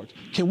New York,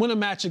 can win a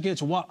match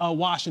against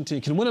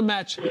Washington, can win a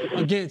match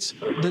against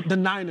the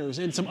Niners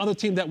and some other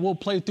team that will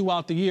play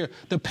throughout the year.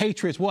 The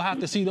Patriots, we'll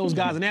have to see those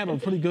guys, and they have a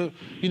pretty good,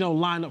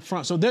 line up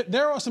front. So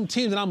there are some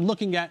teams that I'm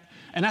looking at,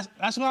 and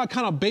that's why I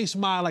kind of base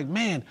my,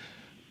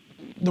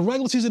 the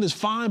regular season is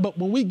fine, but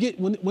when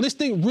this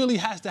thing really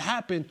has to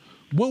happen,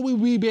 will we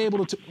be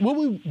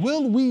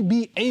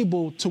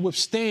able to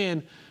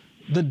withstand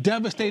the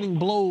devastating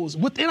blows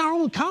within our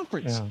own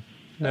conference? Yeah.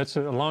 That's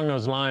along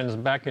those lines.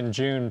 Back in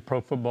June,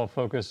 Pro Football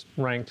Focus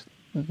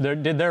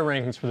did their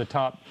rankings for the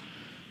top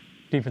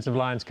defensive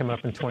lines coming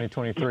up in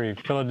 2023.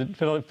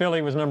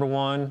 Philly was number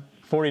 1.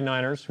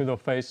 49ers, who they'll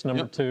face,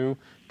 number 2.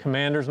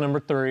 Commanders, number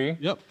 3.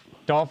 Yep.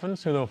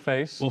 Dolphins, who they'll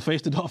face. We'll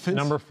face the Dolphins.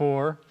 Number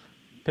 4.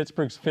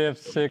 Pittsburgh's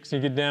 5th, 6th. You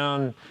get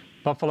down.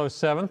 Buffalo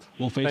 7th.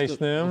 We'll face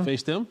them. We'll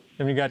face them.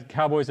 Then we got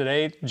Cowboys at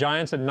 8.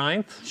 Giants at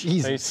 9th.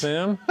 Jesus. Face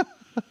them.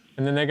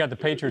 And then they got the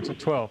Patriots at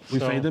 12. We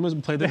played them as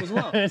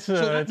well. That's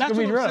what I'm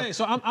saying.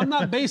 So I'm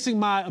not basing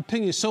my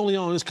opinion solely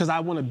on this because I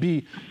want to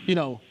be,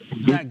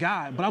 that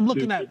guy. But I'm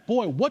looking at,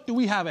 what do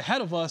we have ahead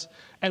of us?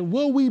 And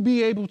will we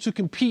be able to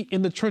compete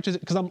in the trenches?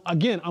 Because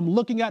I'm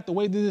looking at the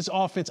way that this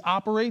offense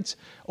operates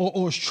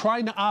or is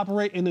trying to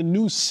operate in the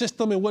new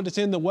system and what it's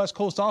in the West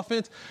Coast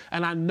offense.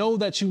 And I know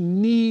that you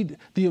need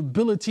the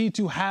ability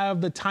to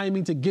have the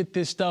timing to get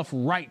this stuff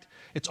right.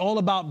 It's all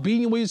about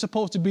being where you're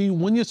supposed to be,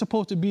 when you're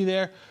supposed to be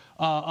there.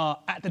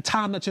 At the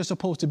time that you're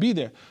supposed to be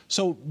there.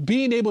 So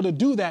being able to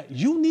do that,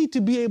 you need to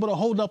be able to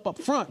hold up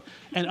front.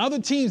 And other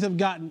teams have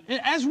gotten,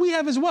 as we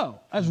have as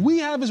well,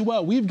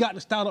 we've gotten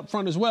stout up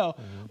front as well,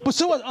 but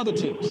so have other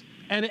teams.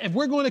 And if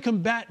we're going to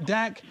combat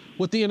Dak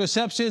with the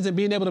interceptions and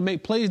being able to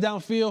make plays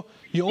downfield,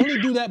 you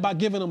only do that by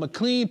giving them a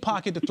clean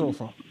pocket to throw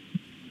from.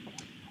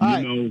 All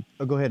right.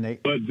 Go ahead,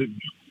 Nate. But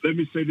let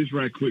me say this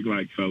right quick,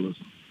 fellas.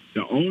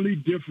 The only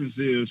difference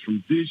is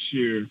from this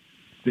year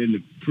than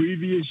the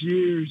previous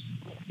years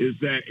is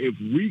that if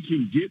we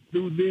can get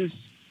through this,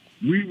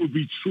 we will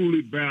be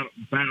truly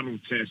battle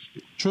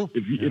tested. True.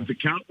 If the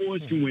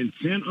Cowboys can win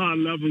 10 or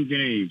 11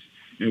 games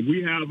and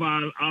we have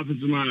our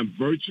offensive line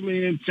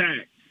virtually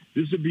intact,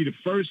 this will be the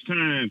first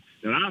time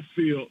that I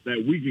feel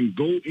that we can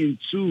go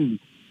into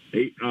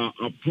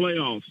a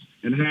playoffs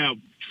and have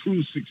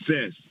true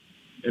success.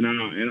 And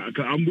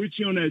I'm with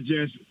you on that,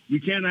 Jess. We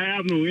can't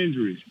have no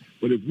injuries.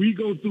 But if we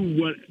go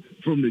through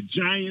from the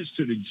Giants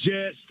to the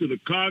Jets to the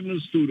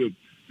Cardinals to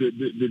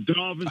the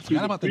Dolphins, I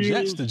forgot about the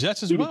Jets. The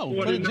Jets as well.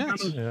 The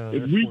Jets.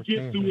 If we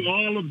get through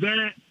all of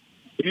that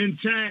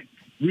intact,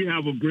 we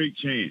have a great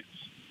chance.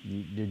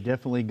 You're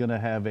definitely going to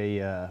have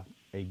a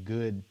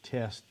good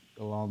test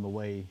along the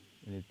way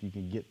And if you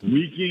can get through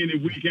week in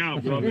and week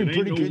out, brother. in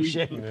pretty good week.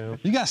 shape.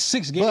 You got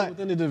 6 games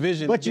within the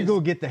division. But you're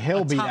going to get the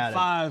hell beat out of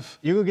top 5.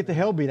 You're going to get the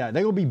hell beat out.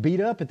 They're going to be beat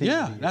up at the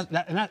end of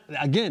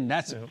the year.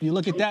 That's you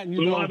look at that and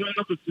you so go. So are the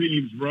other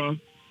teams, bro.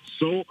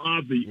 So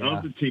are the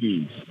other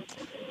teams.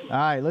 All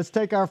right, let's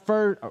take our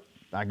first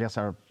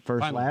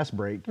last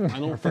break.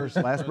 Our first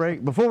last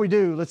break. Before we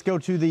do, let's go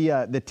to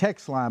the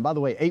text line. By the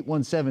way,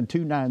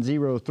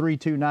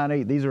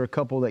 817-290-3298. These are a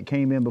couple that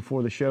came in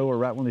before the show or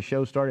right when the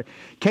show started.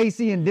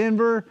 Casey in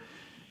Denver,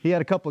 he had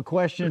a couple of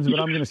questions, but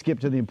I'm going to skip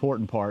to the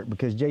important part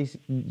because Jesse,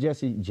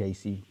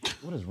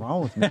 what is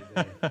wrong with me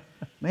today?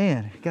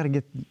 Man, got to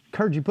get –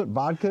 Kurt, you put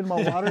vodka in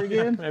my water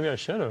again? Maybe I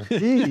should have.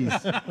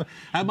 Jeez.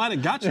 I might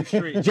have got you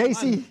straight.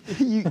 JC,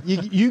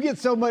 you get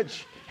so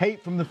much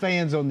hate from the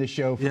fans on this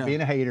show for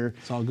being a hater.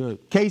 It's all good.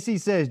 Casey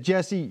says,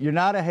 Jesse, you're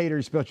not a hater.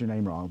 You spelled your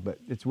name wrong, but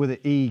it's with an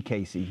E,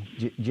 Casey.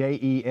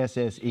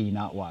 Jesse,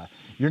 not Y.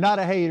 You're not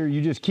a hater.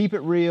 You just keep it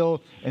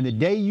real. And the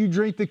day you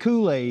drink the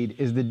Kool-Aid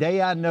is the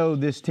day I know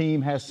this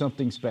team has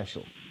something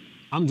special.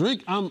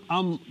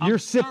 You're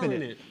sipping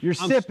it. You're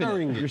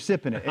sipping it. You're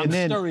sipping it. I'm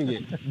stirring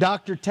it.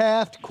 Dr.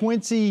 Taft,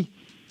 Quincy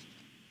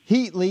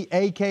Heatley,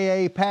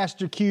 a.k.a.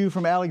 Pastor Q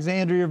from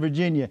Alexandria,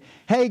 Virginia.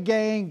 Hey,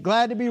 gang,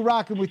 glad to be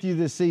rocking with you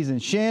this season.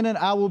 Shannon,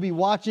 I will be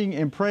watching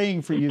and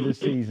praying for you this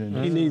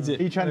season. He needs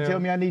it. He trying to tell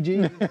me I need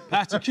you?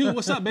 Pastor Q,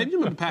 what's up, baby? You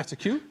remember Pastor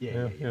Q?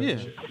 Yeah,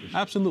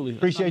 absolutely.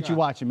 Appreciate you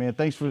watching, man.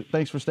 Thanks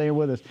for staying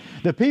with us.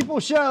 The People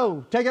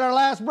Show, taking our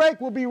last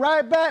break. We'll be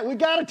right back. We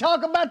got to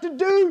talk about the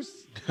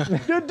Deuce.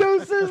 The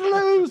Deuce is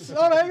loose.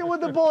 I'm hanging with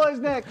the boys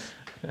next.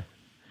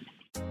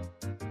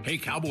 Hey,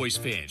 Cowboys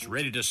fans,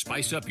 ready to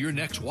spice up your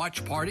next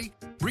watch party?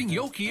 Bring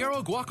Yo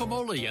Quiero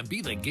guacamole and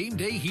be the game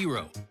day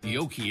hero.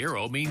 Yo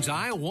Quiero means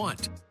I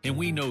want, and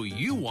we know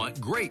you want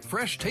great,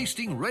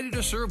 fresh-tasting,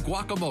 ready-to-serve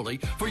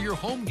guacamole for your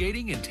home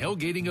gating and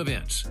tailgating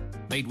events.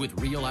 Made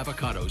with real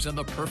avocados and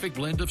the perfect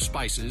blend of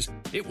spices,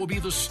 it will be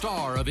the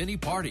star of any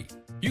party.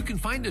 You can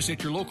find us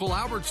at your local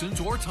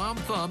Albertsons or Tom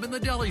Thumb in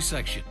the deli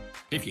section.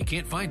 If you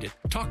can't find it,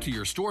 talk to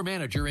your store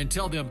manager and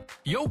tell them,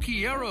 Yo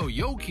Quiero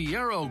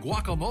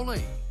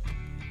guacamole.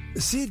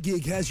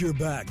 SeatGeek has your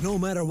back no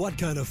matter what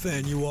kind of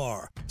fan you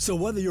are. So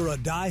whether you're a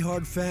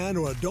die-hard fan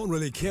or a don't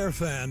really care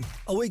fan,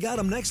 a we got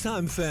 'em next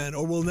time fan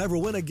or we'll never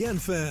win again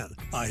fan,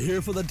 a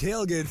here for the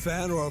tailgate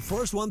fan or a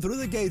first one through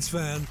the gates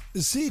fan,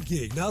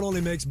 SeatGeek not only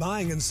makes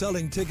buying and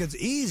selling tickets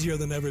easier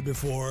than ever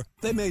before,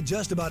 they made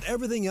just about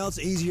everything else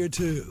easier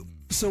too.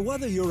 So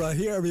whether you're a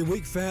here every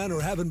week fan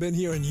or haven't been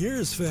here in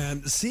years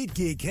fan,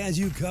 SeatGeek has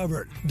you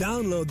covered.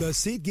 Download the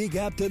SeatGeek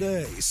app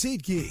today.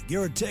 SeatGeek,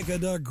 your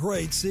ticket to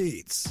great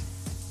seats.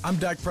 I'm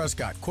Dak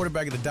Prescott,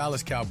 quarterback of the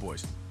Dallas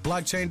Cowboys.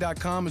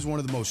 Blockchain.com is one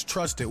of the most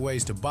trusted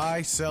ways to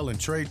buy, sell, and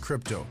trade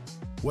crypto.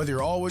 Whether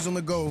you're always on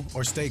the go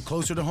or stay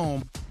closer to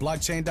home,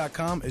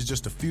 Blockchain.com is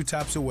just a few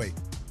taps away.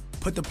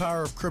 Put the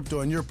power of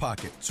crypto in your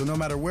pocket, so no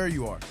matter where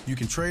you are, you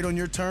can trade on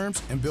your terms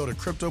and build a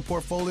crypto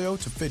portfolio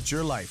to fit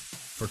your life.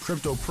 For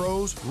crypto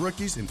pros,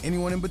 rookies, and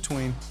anyone in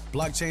between,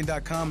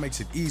 Blockchain.com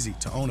makes it easy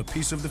to own a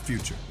piece of the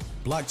future.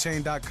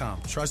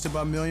 Blockchain.com, trusted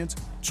by millions,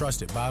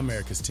 trusted by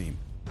America's team.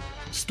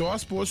 Star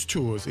Sports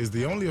Tours is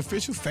the only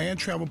official fan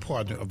travel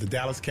partner of the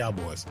Dallas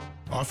Cowboys,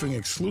 offering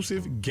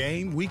exclusive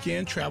game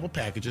weekend travel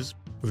packages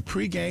with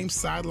pre-game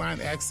sideline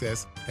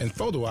access and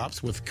photo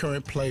ops with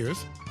current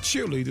players,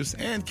 cheerleaders,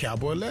 and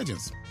Cowboy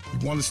legends.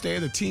 You want to stay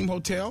at a team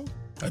hotel,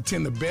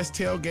 attend the best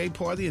tailgate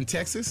party in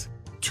Texas,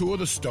 tour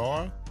the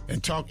Star,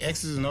 and talk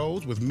X's and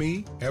O's with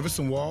me,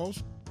 Everson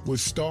Walls? With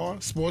Star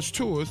Sports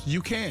Tours,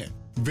 you can.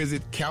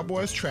 Visit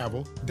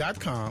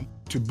cowboystravel.com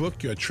to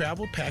book your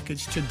travel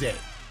package today.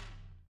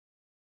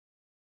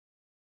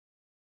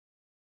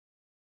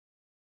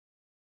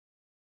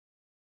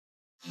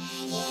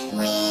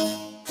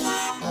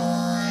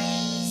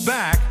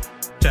 Back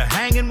to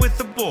Hanging with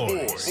the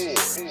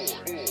Boys.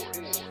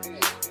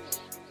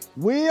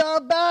 We are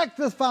back,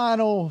 the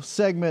final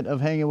segment of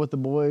Hanging with the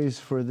Boys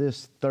for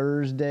this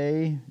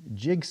Thursday.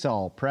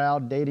 Jigsaw,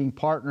 proud dating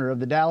partner of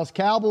the Dallas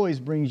Cowboys,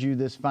 brings you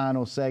this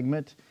final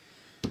segment.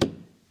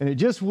 And it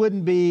just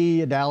wouldn't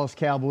be a Dallas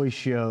Cowboys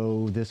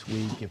show this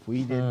week if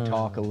we didn't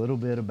talk a little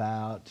bit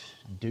about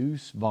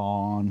Deuce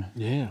Vaughn.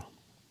 Yeah.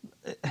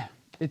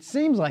 It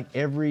seems like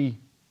every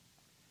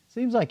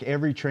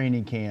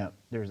training camp,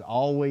 there's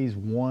always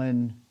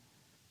one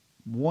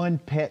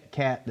pet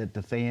cat that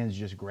the fans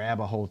just grab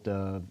a hold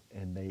of,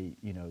 and they,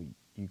 you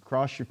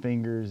cross your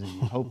fingers and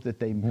you hope that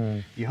they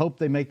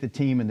make the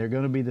team, and they're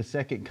going to be the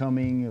second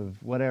coming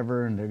of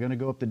whatever, and they're going to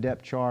go up the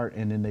depth chart,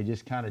 and then they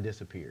just kind of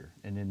disappear,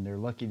 and then they're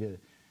lucky to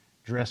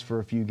dress for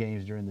a few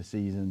games during the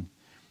season.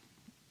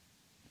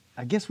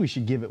 I guess we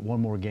should give it one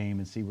more game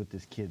and see what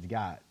this kid's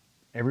got.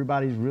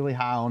 Everybody's really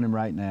high on him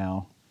right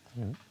now.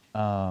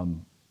 Mm-hmm.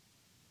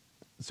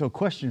 So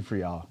question for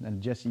y'all,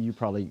 and Jesse, you're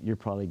probably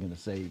going to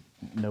say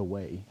no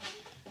way.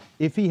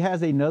 If he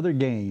has another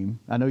game,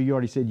 I know you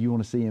already said you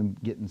want to see him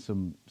getting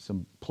some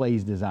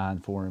plays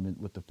designed for him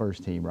with the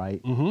first team,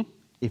 right? Mm-hmm.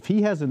 If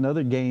he has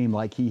another game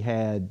like he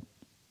had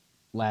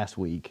last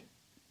week,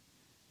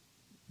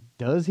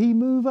 does he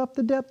move up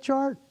the depth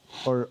chart?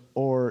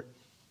 or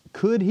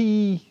could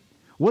he?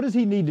 What does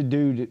he need to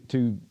do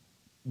to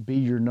be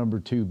your number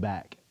 2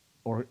 back?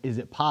 Or is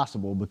it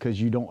possible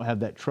because you don't have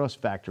that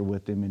trust factor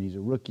with him and he's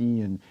a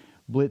rookie and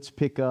blitz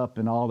pickup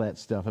and all that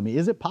stuff? I mean,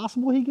 is it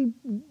possible he could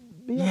be?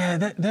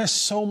 Yeah, there's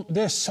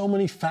so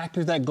many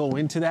factors that go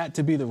into that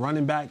to be the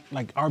running back,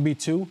 like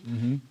RB2.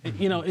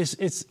 Mm-hmm. You know, it's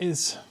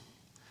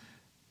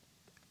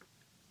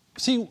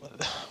see.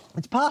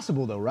 It's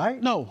possible though,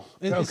 right? No,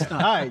 it's not. All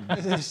right,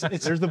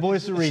 there's the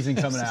voice of reason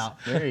coming out.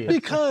 There he is.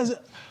 Because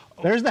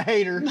there's the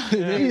hater.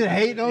 He's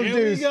hating on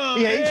Deuce.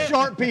 He hates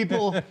short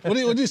people. What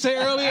did you say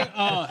earlier?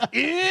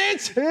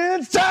 It's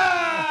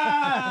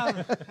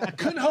time. I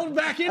couldn't hold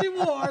back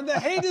anymore. The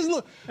hate is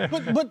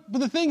but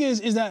the thing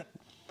is that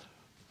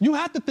you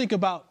have to think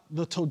about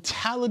the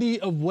totality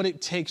of what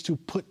it takes to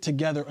put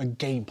together a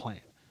game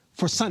plan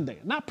for Sunday,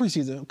 not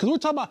preseason. Because we're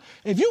talking about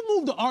if you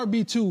move to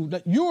RB2,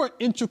 that you're an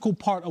integral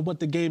part of what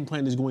the game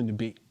plan is going to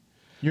be.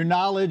 Your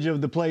knowledge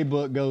of the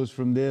playbook goes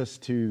from this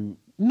to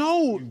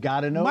no. You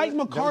got to know Mike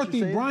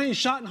McCarthy, Brian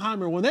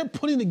Schottenheimer, when they're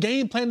putting the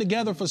game plan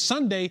together for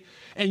Sunday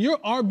and you're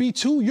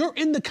RB2, you're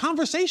in the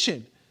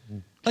conversation.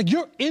 Like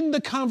you're in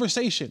the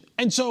conversation.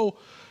 And so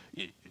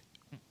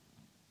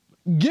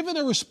given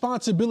a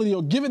responsibility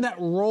or giving that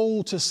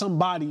role to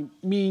somebody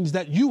means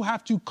that you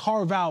have to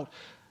carve out.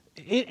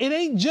 It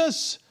ain't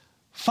just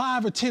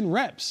 5 or 10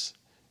 reps,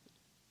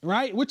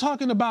 right? We're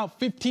talking about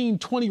 15,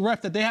 20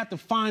 reps that they have to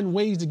find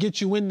ways to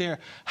get you in there,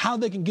 how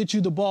they can get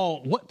you the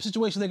ball, what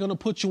situation they're going to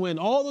put you in,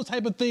 all those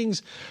type of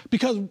things.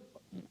 Because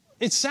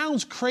it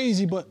sounds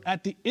crazy, but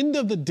at the end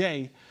of the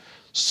day,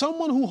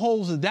 someone who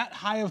holds that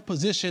high of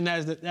position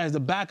as the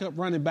backup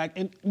running back,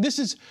 and this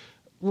is,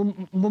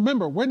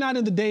 remember, we're not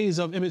in the days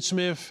of Emmitt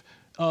Smith,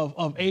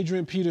 of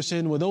Adrian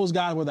Peterson, where those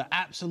guys were the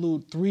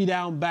absolute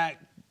 3-down back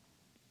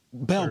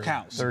bell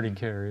cows. 30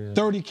 carries.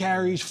 30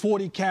 carries,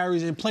 40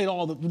 carries, and played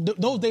all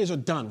those days are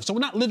done. So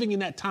we're not living in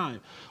that time.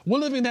 We're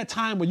living in that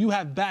time where you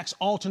have backs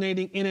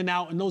alternating in and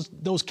out, and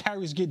those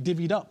carries get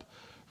divvied up,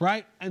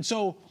 right? And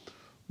so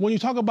when you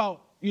talk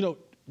about,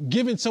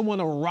 giving someone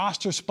a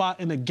roster spot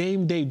in a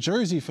game day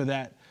jersey for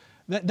that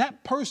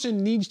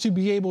person needs to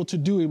be able to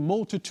do a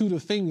multitude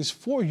of things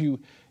for you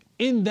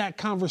in that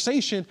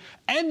conversation.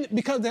 And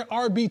because they're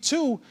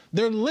RB2,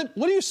 they're limp.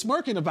 What are you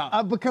smirking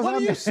about? Because what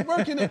are you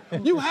smirking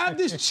at? You have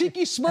this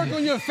cheeky smirk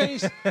on your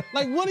face.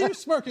 Like, what are you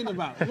smirking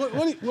about?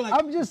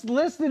 I'm just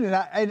listening,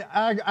 and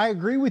I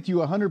agree with you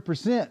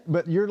 100%,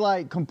 but you're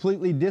like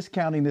completely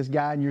discounting this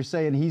guy, and you're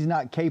saying he's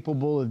not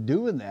capable of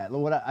doing that.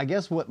 I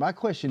guess what my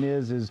question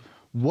is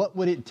what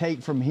would it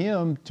take from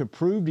him to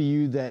prove to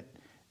you that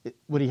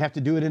would he have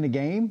to do it in a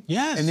game?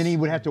 Yes. And then he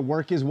would have to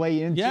work his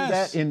way into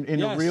that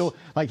in a real,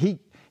 like he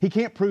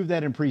can't prove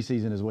that in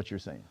preseason is what you're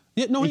saying.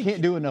 Yeah, no, he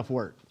can't do enough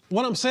work.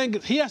 What I'm saying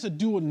is he has to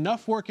do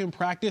enough work in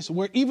practice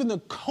where even the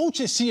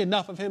coaches see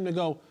enough of him to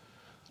go,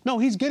 no,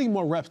 he's getting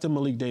more reps than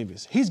Malik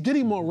Davis. He's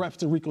getting more reps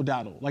than Rico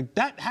Dowdle. Like,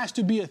 that has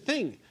to be a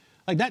thing.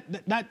 Like, that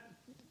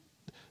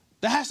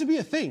has to be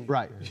a thing.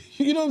 Right.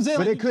 You know what I'm saying?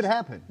 But it could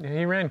happen. Yeah,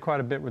 he ran quite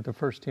a bit with the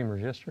first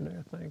teamers yesterday,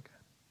 I think.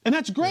 And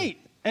that's great.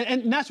 Yeah.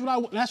 And that's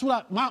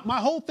my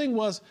whole thing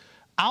was,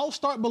 I'll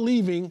start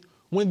believing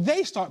when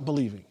they start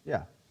believing.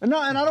 Yeah. No,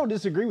 and I don't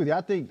disagree with you.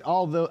 I think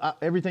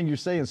everything you're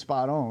saying is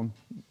spot on,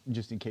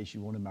 just in case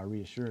you wanted my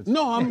reassurance.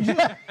 No, I'm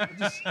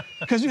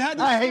because you had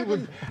to. I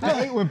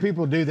hate when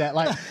people do that.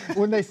 Like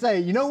when they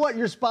say, you know what,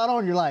 you're spot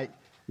on, you're like,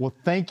 well,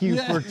 thank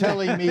you for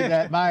telling me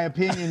that my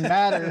opinion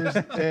matters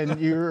and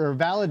you're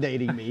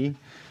validating me.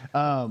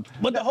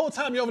 But the whole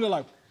time you're over there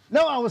like.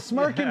 No, I was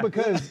smirking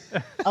because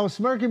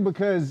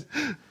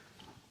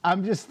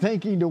I'm just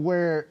thinking to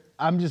where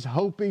I'm just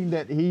hoping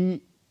that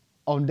he,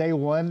 on day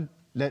one,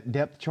 that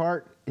depth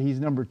chart, he's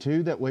number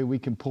 2. That way we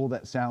can pull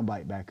that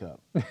soundbite back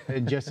up.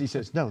 And Jesse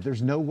says, no,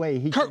 there's no way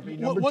he can be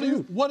number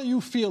 2. What do you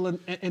feel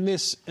in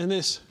this?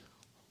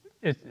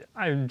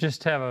 I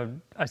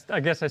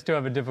guess I still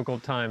have a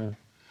difficult time.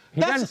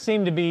 He doesn't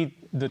seem to be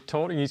the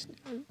total.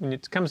 When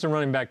it comes to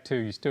running back 2,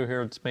 you still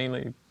hear it's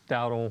mainly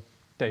Dowdle,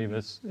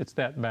 Davis. It's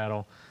that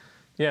battle.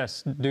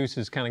 Yes, Deuce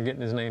is kind of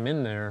getting his name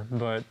in there,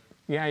 but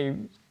yeah,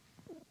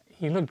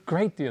 he looked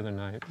great the other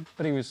night,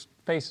 but he was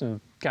facing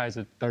guys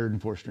that 3rd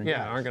and 4th string guys.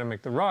 aren't going to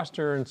make the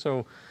roster, and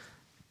so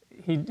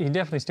he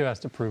definitely still has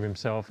to prove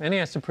himself, and he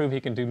has to prove he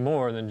can do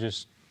more than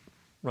just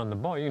run the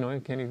ball.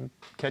 Can he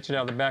catch it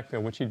out of the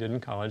backfield, which he did in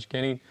college?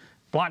 Can he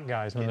block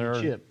guys when they're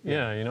chip?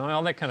 Yeah,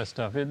 all that kind of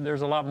stuff.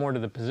 There's a lot more to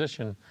the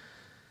position,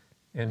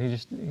 and he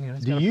just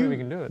he's got to prove he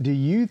can do it. Do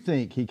you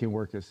think he can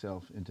work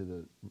himself into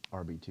the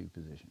RB2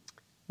 position?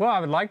 Well, I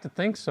would like to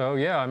think so.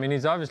 Yeah, I mean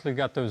he's obviously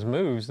got those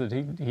moves that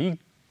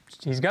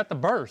he's got the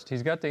burst,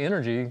 he's got the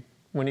energy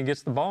when he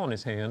gets the ball in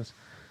his hands.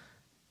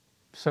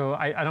 So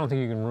I don't think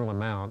you can rule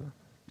him out.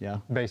 Yeah.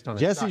 Based on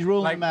Jesse's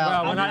ruling him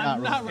out. Well,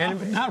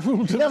 not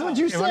ruled him out. That's what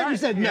you said. You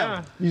said no.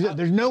 Yeah. You said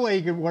there's no way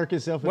he can work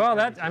himself. Well,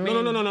 No.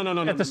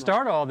 At the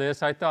start of all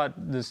this, I thought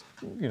this,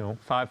 5'5",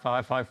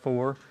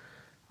 5'4",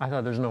 I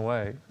thought there's no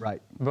way.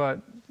 Right.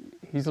 But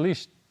he's at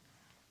least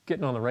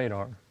getting on the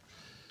radar.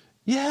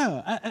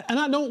 Yeah, and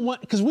I don't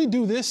want, because we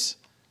do this,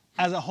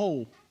 as a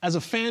whole, as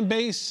a fan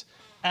base,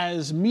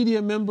 as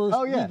media members,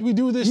 oh, yeah. we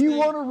do this You thing.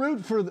 want to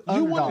root for the You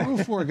underdog. want to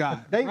root for a guy,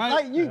 right?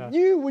 Like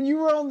you, when you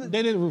were on the...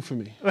 They didn't root for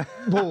me.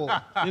 Bull.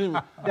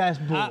 That's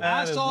bull.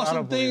 I saw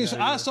some things.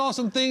 I saw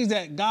some things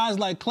that guys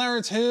like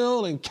Clarence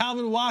Hill and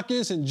Calvin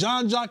Watkins and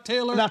John Jock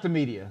Taylor. Not the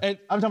media. I'm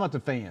talking about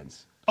the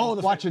fans. Oh,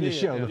 watching the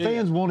show. The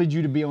fans wanted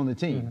you to be on the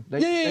team.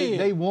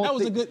 They want. That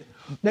was a good.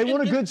 They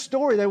want a good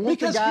story. They want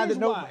the guy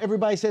that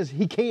everybody says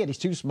he can't. He's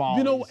too small.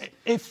 You know,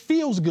 it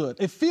feels good.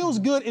 It feels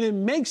good, and it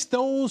makes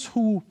those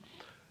who.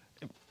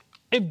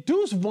 If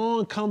Deuce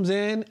Vaughn comes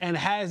in and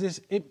has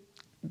this,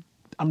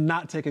 I'm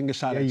not taking a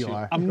shot at you.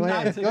 Are. I'm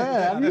not taking a shot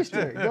at you. I'm used to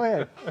it. Go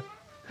ahead.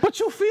 But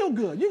you feel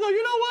good. You go,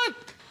 you know what?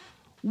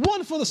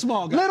 One for the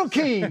small guys. Little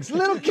Kings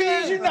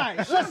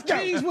unite. Let's go.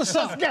 Kings, what's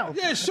up? Let's go.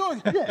 Yeah,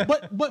 sure. Yeah.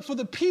 But for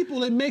the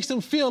people, it makes them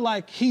feel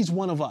like he's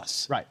one of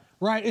us. Right.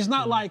 Right? It's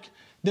not like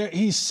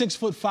he's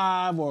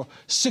 6'5" or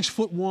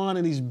 6'1"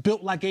 and he's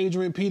built like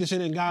Adrian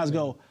Peterson and guys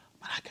go,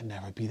 but I could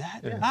never be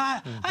that.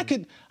 Yeah. I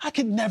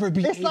could never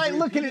be. It's like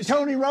looking at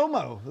Tony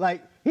Romo.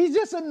 Like, he's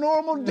just a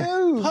normal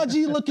dude.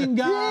 Pudgy looking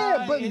guy.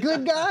 Yeah, but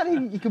good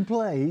guy. He can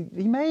play.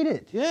 He made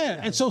it.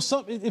 Yeah. And so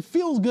it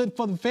feels good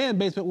for the fan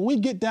base, but when we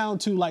get down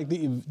to like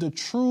the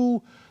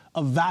true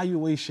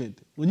evaluation,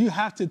 when you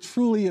have to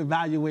truly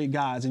evaluate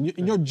guys and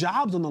your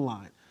job's on the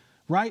line,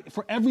 right?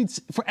 For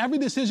every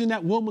decision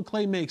that Will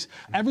McClay makes,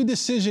 every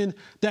decision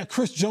that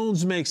Chris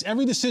Jones makes,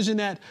 every decision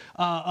that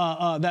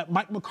that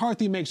Mike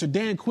McCarthy makes or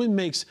Dan Quinn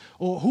makes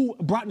or who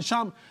Broughton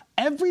Sham,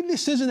 every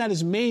decision that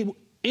is made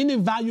in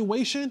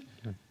evaluation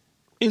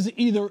is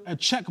either a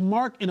check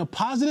mark in a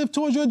positive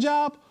towards your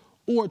job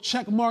or a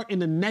check mark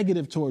in a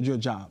negative towards your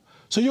job.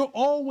 So you're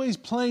always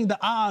playing the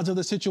odds of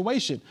the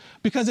situation,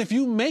 because if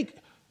you make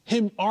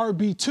him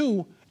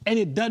RB2 and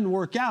it doesn't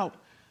work out,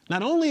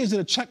 not only is it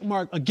a check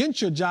mark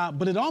against your job,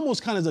 but it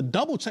almost kind of is a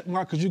double check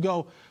mark, because you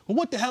go, well,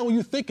 what the hell were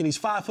you thinking? He's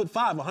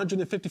 5'5",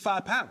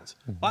 155 pounds.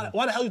 Why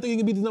the hell do you think he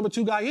can be the number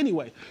 2 guy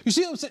anyway? You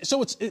see what I'm saying?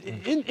 So it's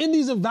in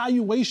these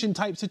evaluation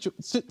type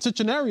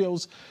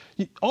scenarios,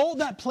 all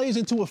that plays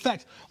into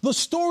effect. The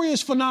story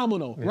is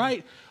phenomenal,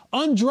 right? A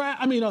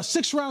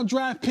 6th-round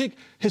draft pick.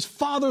 His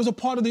father is a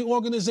part of the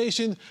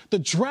organization. The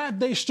draft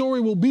day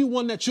story will be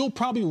one that you'll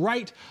probably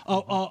write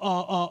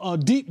a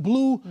deep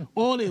blue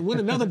on and win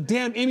another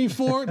damn Emmy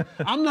for it.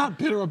 I'm not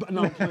bitter about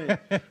I'm playing.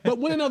 But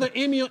win another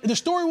Emmy. The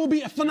story will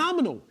be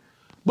phenomenal.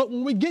 But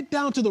when we get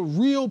down to the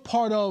real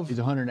part of... He's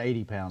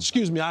 180 pounds.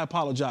 Excuse me, I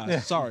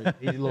apologize. Sorry.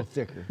 He's a little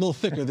thicker. A little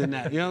thicker than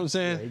that. You know what I'm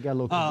saying? Yeah, he got a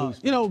little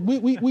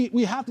caboose.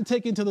 We have to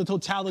take into the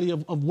totality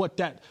of what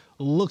that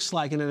looks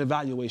like in an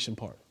evaluation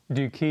part.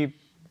 Do you keep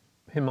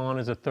him on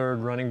as a third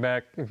running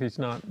back if he's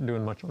not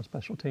doing much on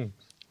special teams?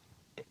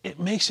 It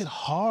makes it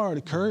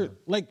hard, Kurt.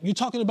 Like, you're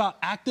talking about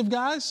active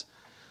guys,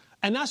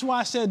 and that's why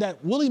I said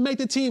that. Will he make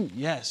the team?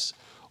 Yes.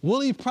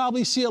 Will he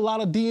probably see a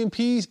lot of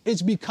DNPs?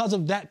 It's because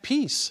of that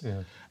piece.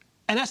 Yeah.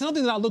 And that's another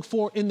thing that I look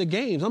for in the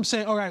games. I'm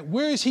saying, all right,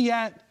 where is he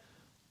at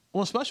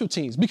on special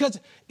teams? Because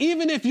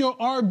even if you're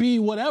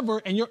RB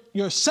whatever and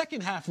your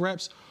second half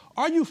reps,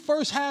 are you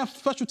first half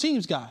special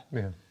teams guy?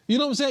 Yeah. You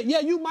know what I'm saying?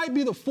 Yeah, you might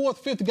be the 4th,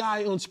 5th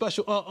guy on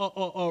special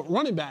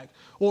running back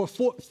or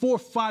 4,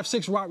 5,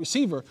 6 wide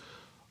receiver.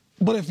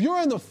 But if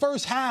you're in the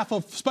first half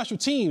of special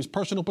teams,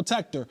 personal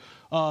protector,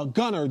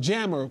 gunner,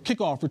 jammer,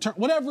 kickoff, return,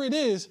 whatever it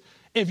is,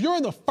 if you're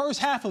in the first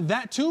half of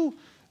that too,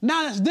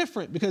 now that's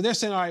different, because they're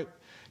saying, all right,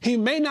 he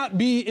may not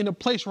be in a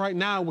place right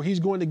now where he's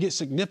going to get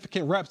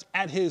significant reps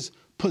at his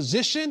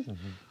position,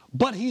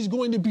 but he's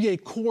going to be a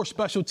core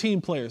special team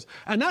player.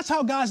 And that's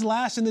how guys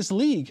last in this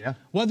league. Yeah.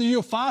 Whether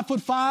you're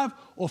 5'5"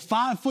 or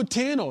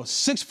 5'10" or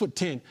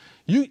 6'10",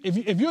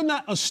 if you're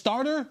not a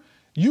starter,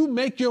 you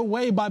make your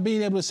way by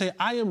being able to say,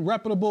 I am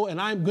reputable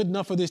and I'm good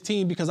enough for this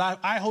team because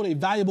I hold a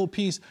valuable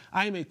piece.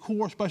 I am a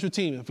core special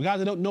team. And for guys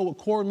that don't know what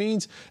core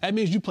means, that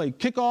means you play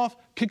kickoff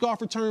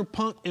return,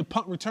 punt, and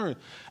punt return.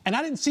 And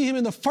I didn't see him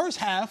in the first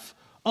half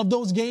of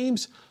those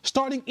games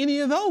starting any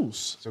of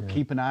those. So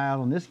keep an eye out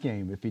on this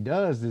game. If he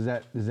does, is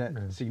that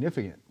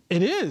significant?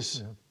 It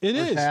is. Yeah. It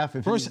first is. Half,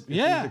 if he's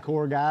the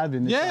core guy,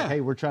 then it's like,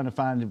 hey, we're trying to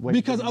find a way.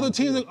 Because other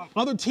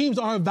teams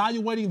are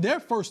evaluating their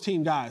first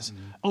team guys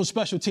on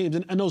special teams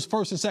in those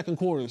first and second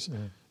quarters.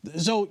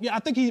 So I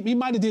think he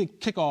might have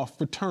did kickoff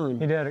return.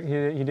 He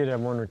did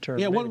have one return.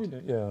 Yeah,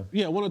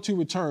 one or two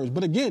returns.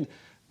 But again,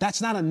 that's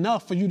not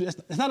enough for you.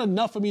 It's not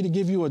enough for me to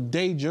give you a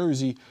day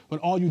jersey when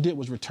all you did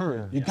was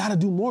return. You got to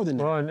do more than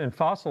that. Well, and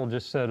Fossil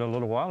just said a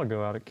little while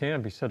ago out at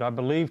camp, he said, I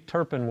believe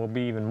Turpin will be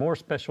even more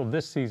special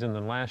this season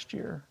than last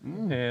year.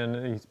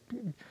 And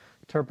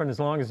Turpin, as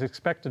long as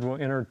expected,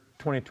 will enter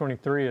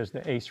 2023 as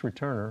the ace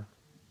returner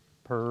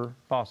per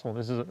Fossil.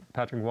 This is a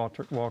Patrick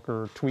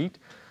Walker tweet.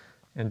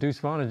 And Deuce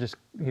Vaughn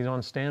he's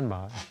on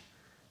standby.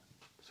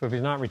 So if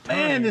he's not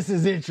returning... Man, this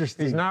is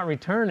interesting. He's not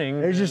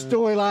returning... There's your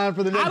storyline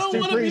for the next 2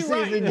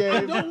 preseason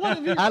games.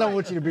 I don't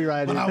want you to be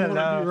right. But I want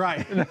to be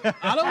right.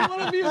 I don't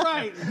want to be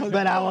right.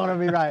 But I want to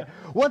be right.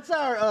 What's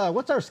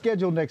our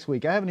schedule next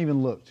week? I haven't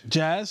even looked.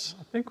 Jazz?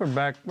 I think we're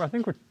back. I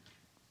think we're...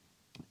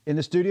 in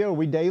the studio? Are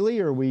we daily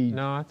or are we?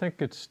 No, I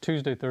think it's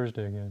Tuesday,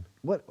 Thursday again.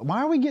 What?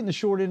 Why are we getting the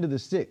short end of the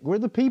stick? We're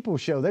the people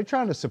show. They're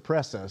trying to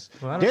suppress us.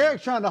 Well,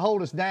 Derek's trying to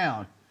hold us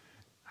down.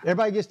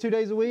 Everybody gets 2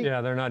 days a week?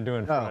 Yeah, they're not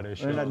doing Friday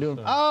shows. They're not doing.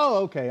 So. Oh,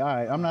 okay. All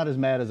right. I'm not as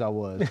mad as I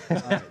was. All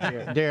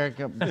right, Derek,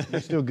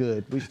 we're still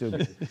good. We're still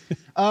good.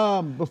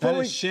 Before that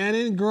is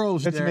Shannon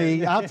Gross. That's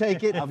me. I'll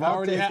take it. I've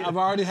already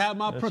had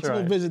my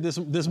principal visit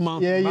this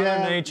month. Yeah,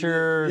 Mother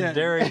Nature,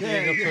 Derek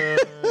Jacobson.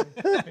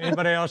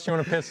 Anybody else you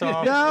want to piss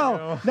off?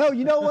 No.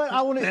 You know what?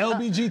 I want to.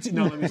 LBGT.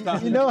 No, let me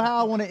stop. You know how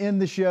I want to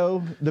end the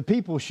show? The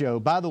people show.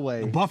 By the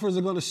way, the Buffers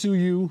are going to sue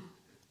you.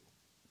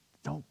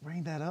 Don't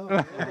bring that up.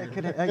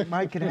 That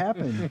might could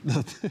happen.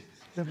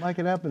 That might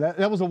could happen.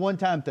 That was a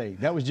one-time thing.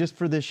 That was just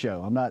for this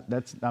show. I'm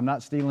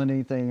not stealing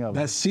anything of it.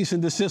 That's cease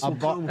and desist. I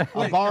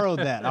borrowed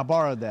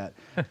that.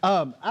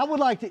 I would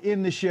like to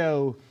end the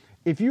show.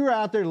 If you're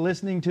out there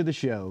listening to the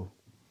show,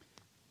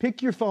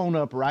 pick your phone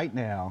up right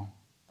now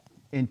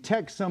and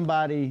text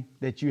somebody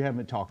that you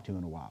haven't talked to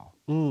in a while.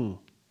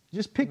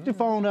 Just pick the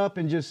phone up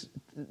and just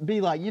be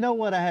like, you know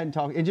what, I hadn't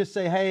talked, and just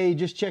say, hey,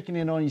 just checking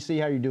in on you, see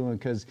how you're doing,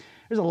 because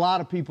there's a lot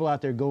of people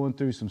out there going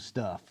through some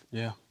stuff.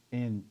 Yeah.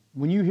 And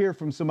when you hear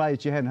from somebody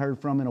that you hadn't heard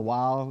from in a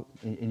while,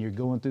 and you're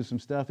going through some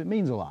stuff, it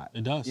means a lot.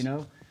 It does. You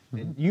know,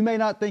 you may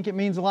not think it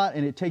means a lot,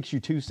 and it takes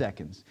you 2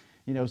 seconds.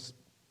 You know,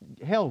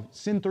 hell,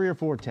 send 3 or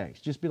 4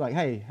 texts. Just be like,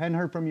 hey, hadn't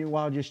heard from you in a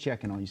while, just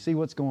checking on you, see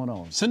what's going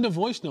on. Send a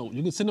voice note.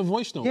 You can send a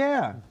voice note.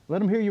 Yeah, let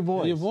them hear your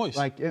voice. Hear your voice.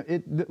 Like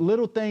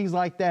little things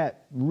like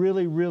that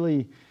really,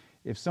 really,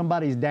 if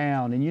somebody's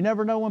down, and you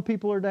never know when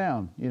people are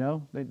down, you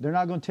know, they're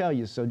not going to tell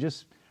you. So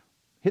just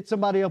hit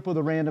somebody up with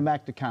a random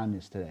act of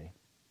kindness today.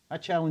 I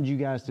challenge you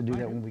guys to do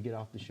that when we get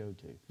off the show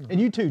too. And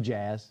you too,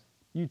 Jazz.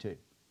 You too.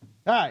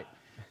 All right.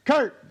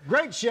 Kurt,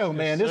 great show,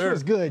 man. This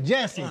was good.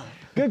 Jesse,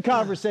 good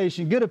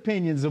conversation, good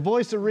opinions. The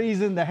voice of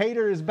reason. The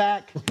hater is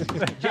back.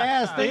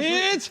 Jazz,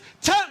 thanks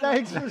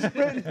for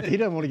sprinting. He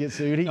doesn't want to get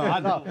sued.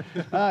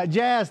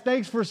 Jazz,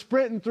 thanks for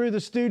sprinting through the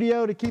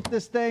studio to keep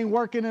this thing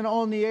working and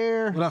on the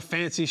air. With our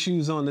fancy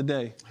shoes on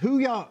today. Who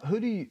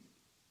do you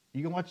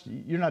can watch?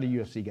 You're not a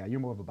UFC guy.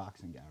 You're more of a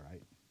boxing guy,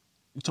 right?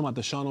 You talking about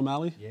the Sean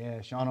O'Malley?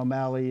 Yeah, Sean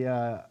O'Malley.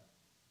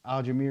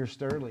 Aljamain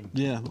Sterling.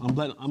 Yeah,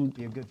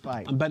 be a good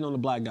fight. I'm betting on the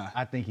black guy.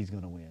 I think he's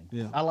going to win.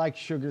 Yeah. I like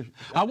Sugar.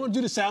 I want to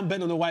do the same. I'm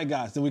betting on the white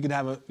guys. Then we could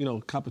have a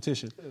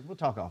competition. We'll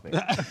talk off air.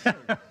 All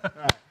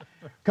right.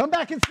 Come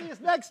back and see us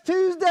next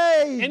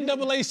Tuesday.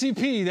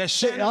 NAACP. That's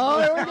shit.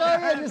 Oh, here we go.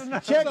 Yeah, just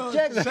check.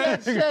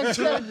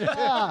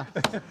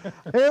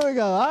 Here we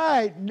go. All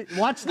right.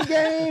 Watch the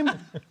game.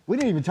 We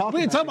didn't even talk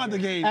about the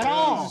game at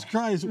all. Jesus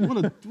Christ.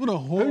 What a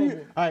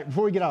horrible. All right,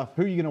 before we get off,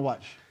 who are you going to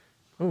watch?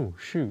 Oh,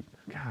 shoot.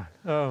 God.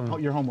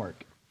 Your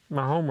homework.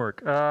 My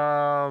homework.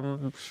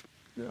 Offensive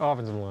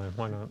line.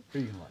 Why not? Who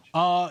are you going to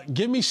watch?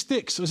 Give me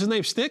Sticks. What's his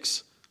name?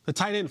 Sticks? The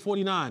tight end,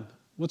 49.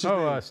 What's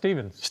his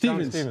name?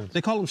 Stevens.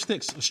 They call him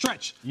Sticks.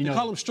 Stretch. They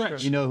call him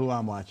Stretch. You know who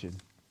I'm watching?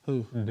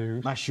 Who?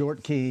 Deuce. My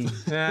short king.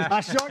 My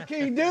short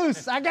king,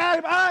 Deuce. I got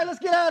him. All right, let's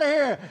get out of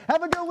here.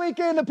 Have a good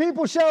weekend. The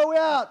People Show. We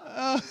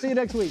out. See you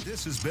next week.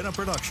 This has been a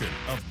production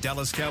of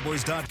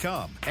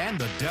DallasCowboys.com and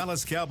the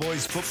Dallas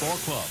Cowboys Football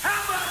Club.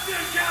 How about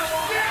this,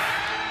 Cowboys? Yeah!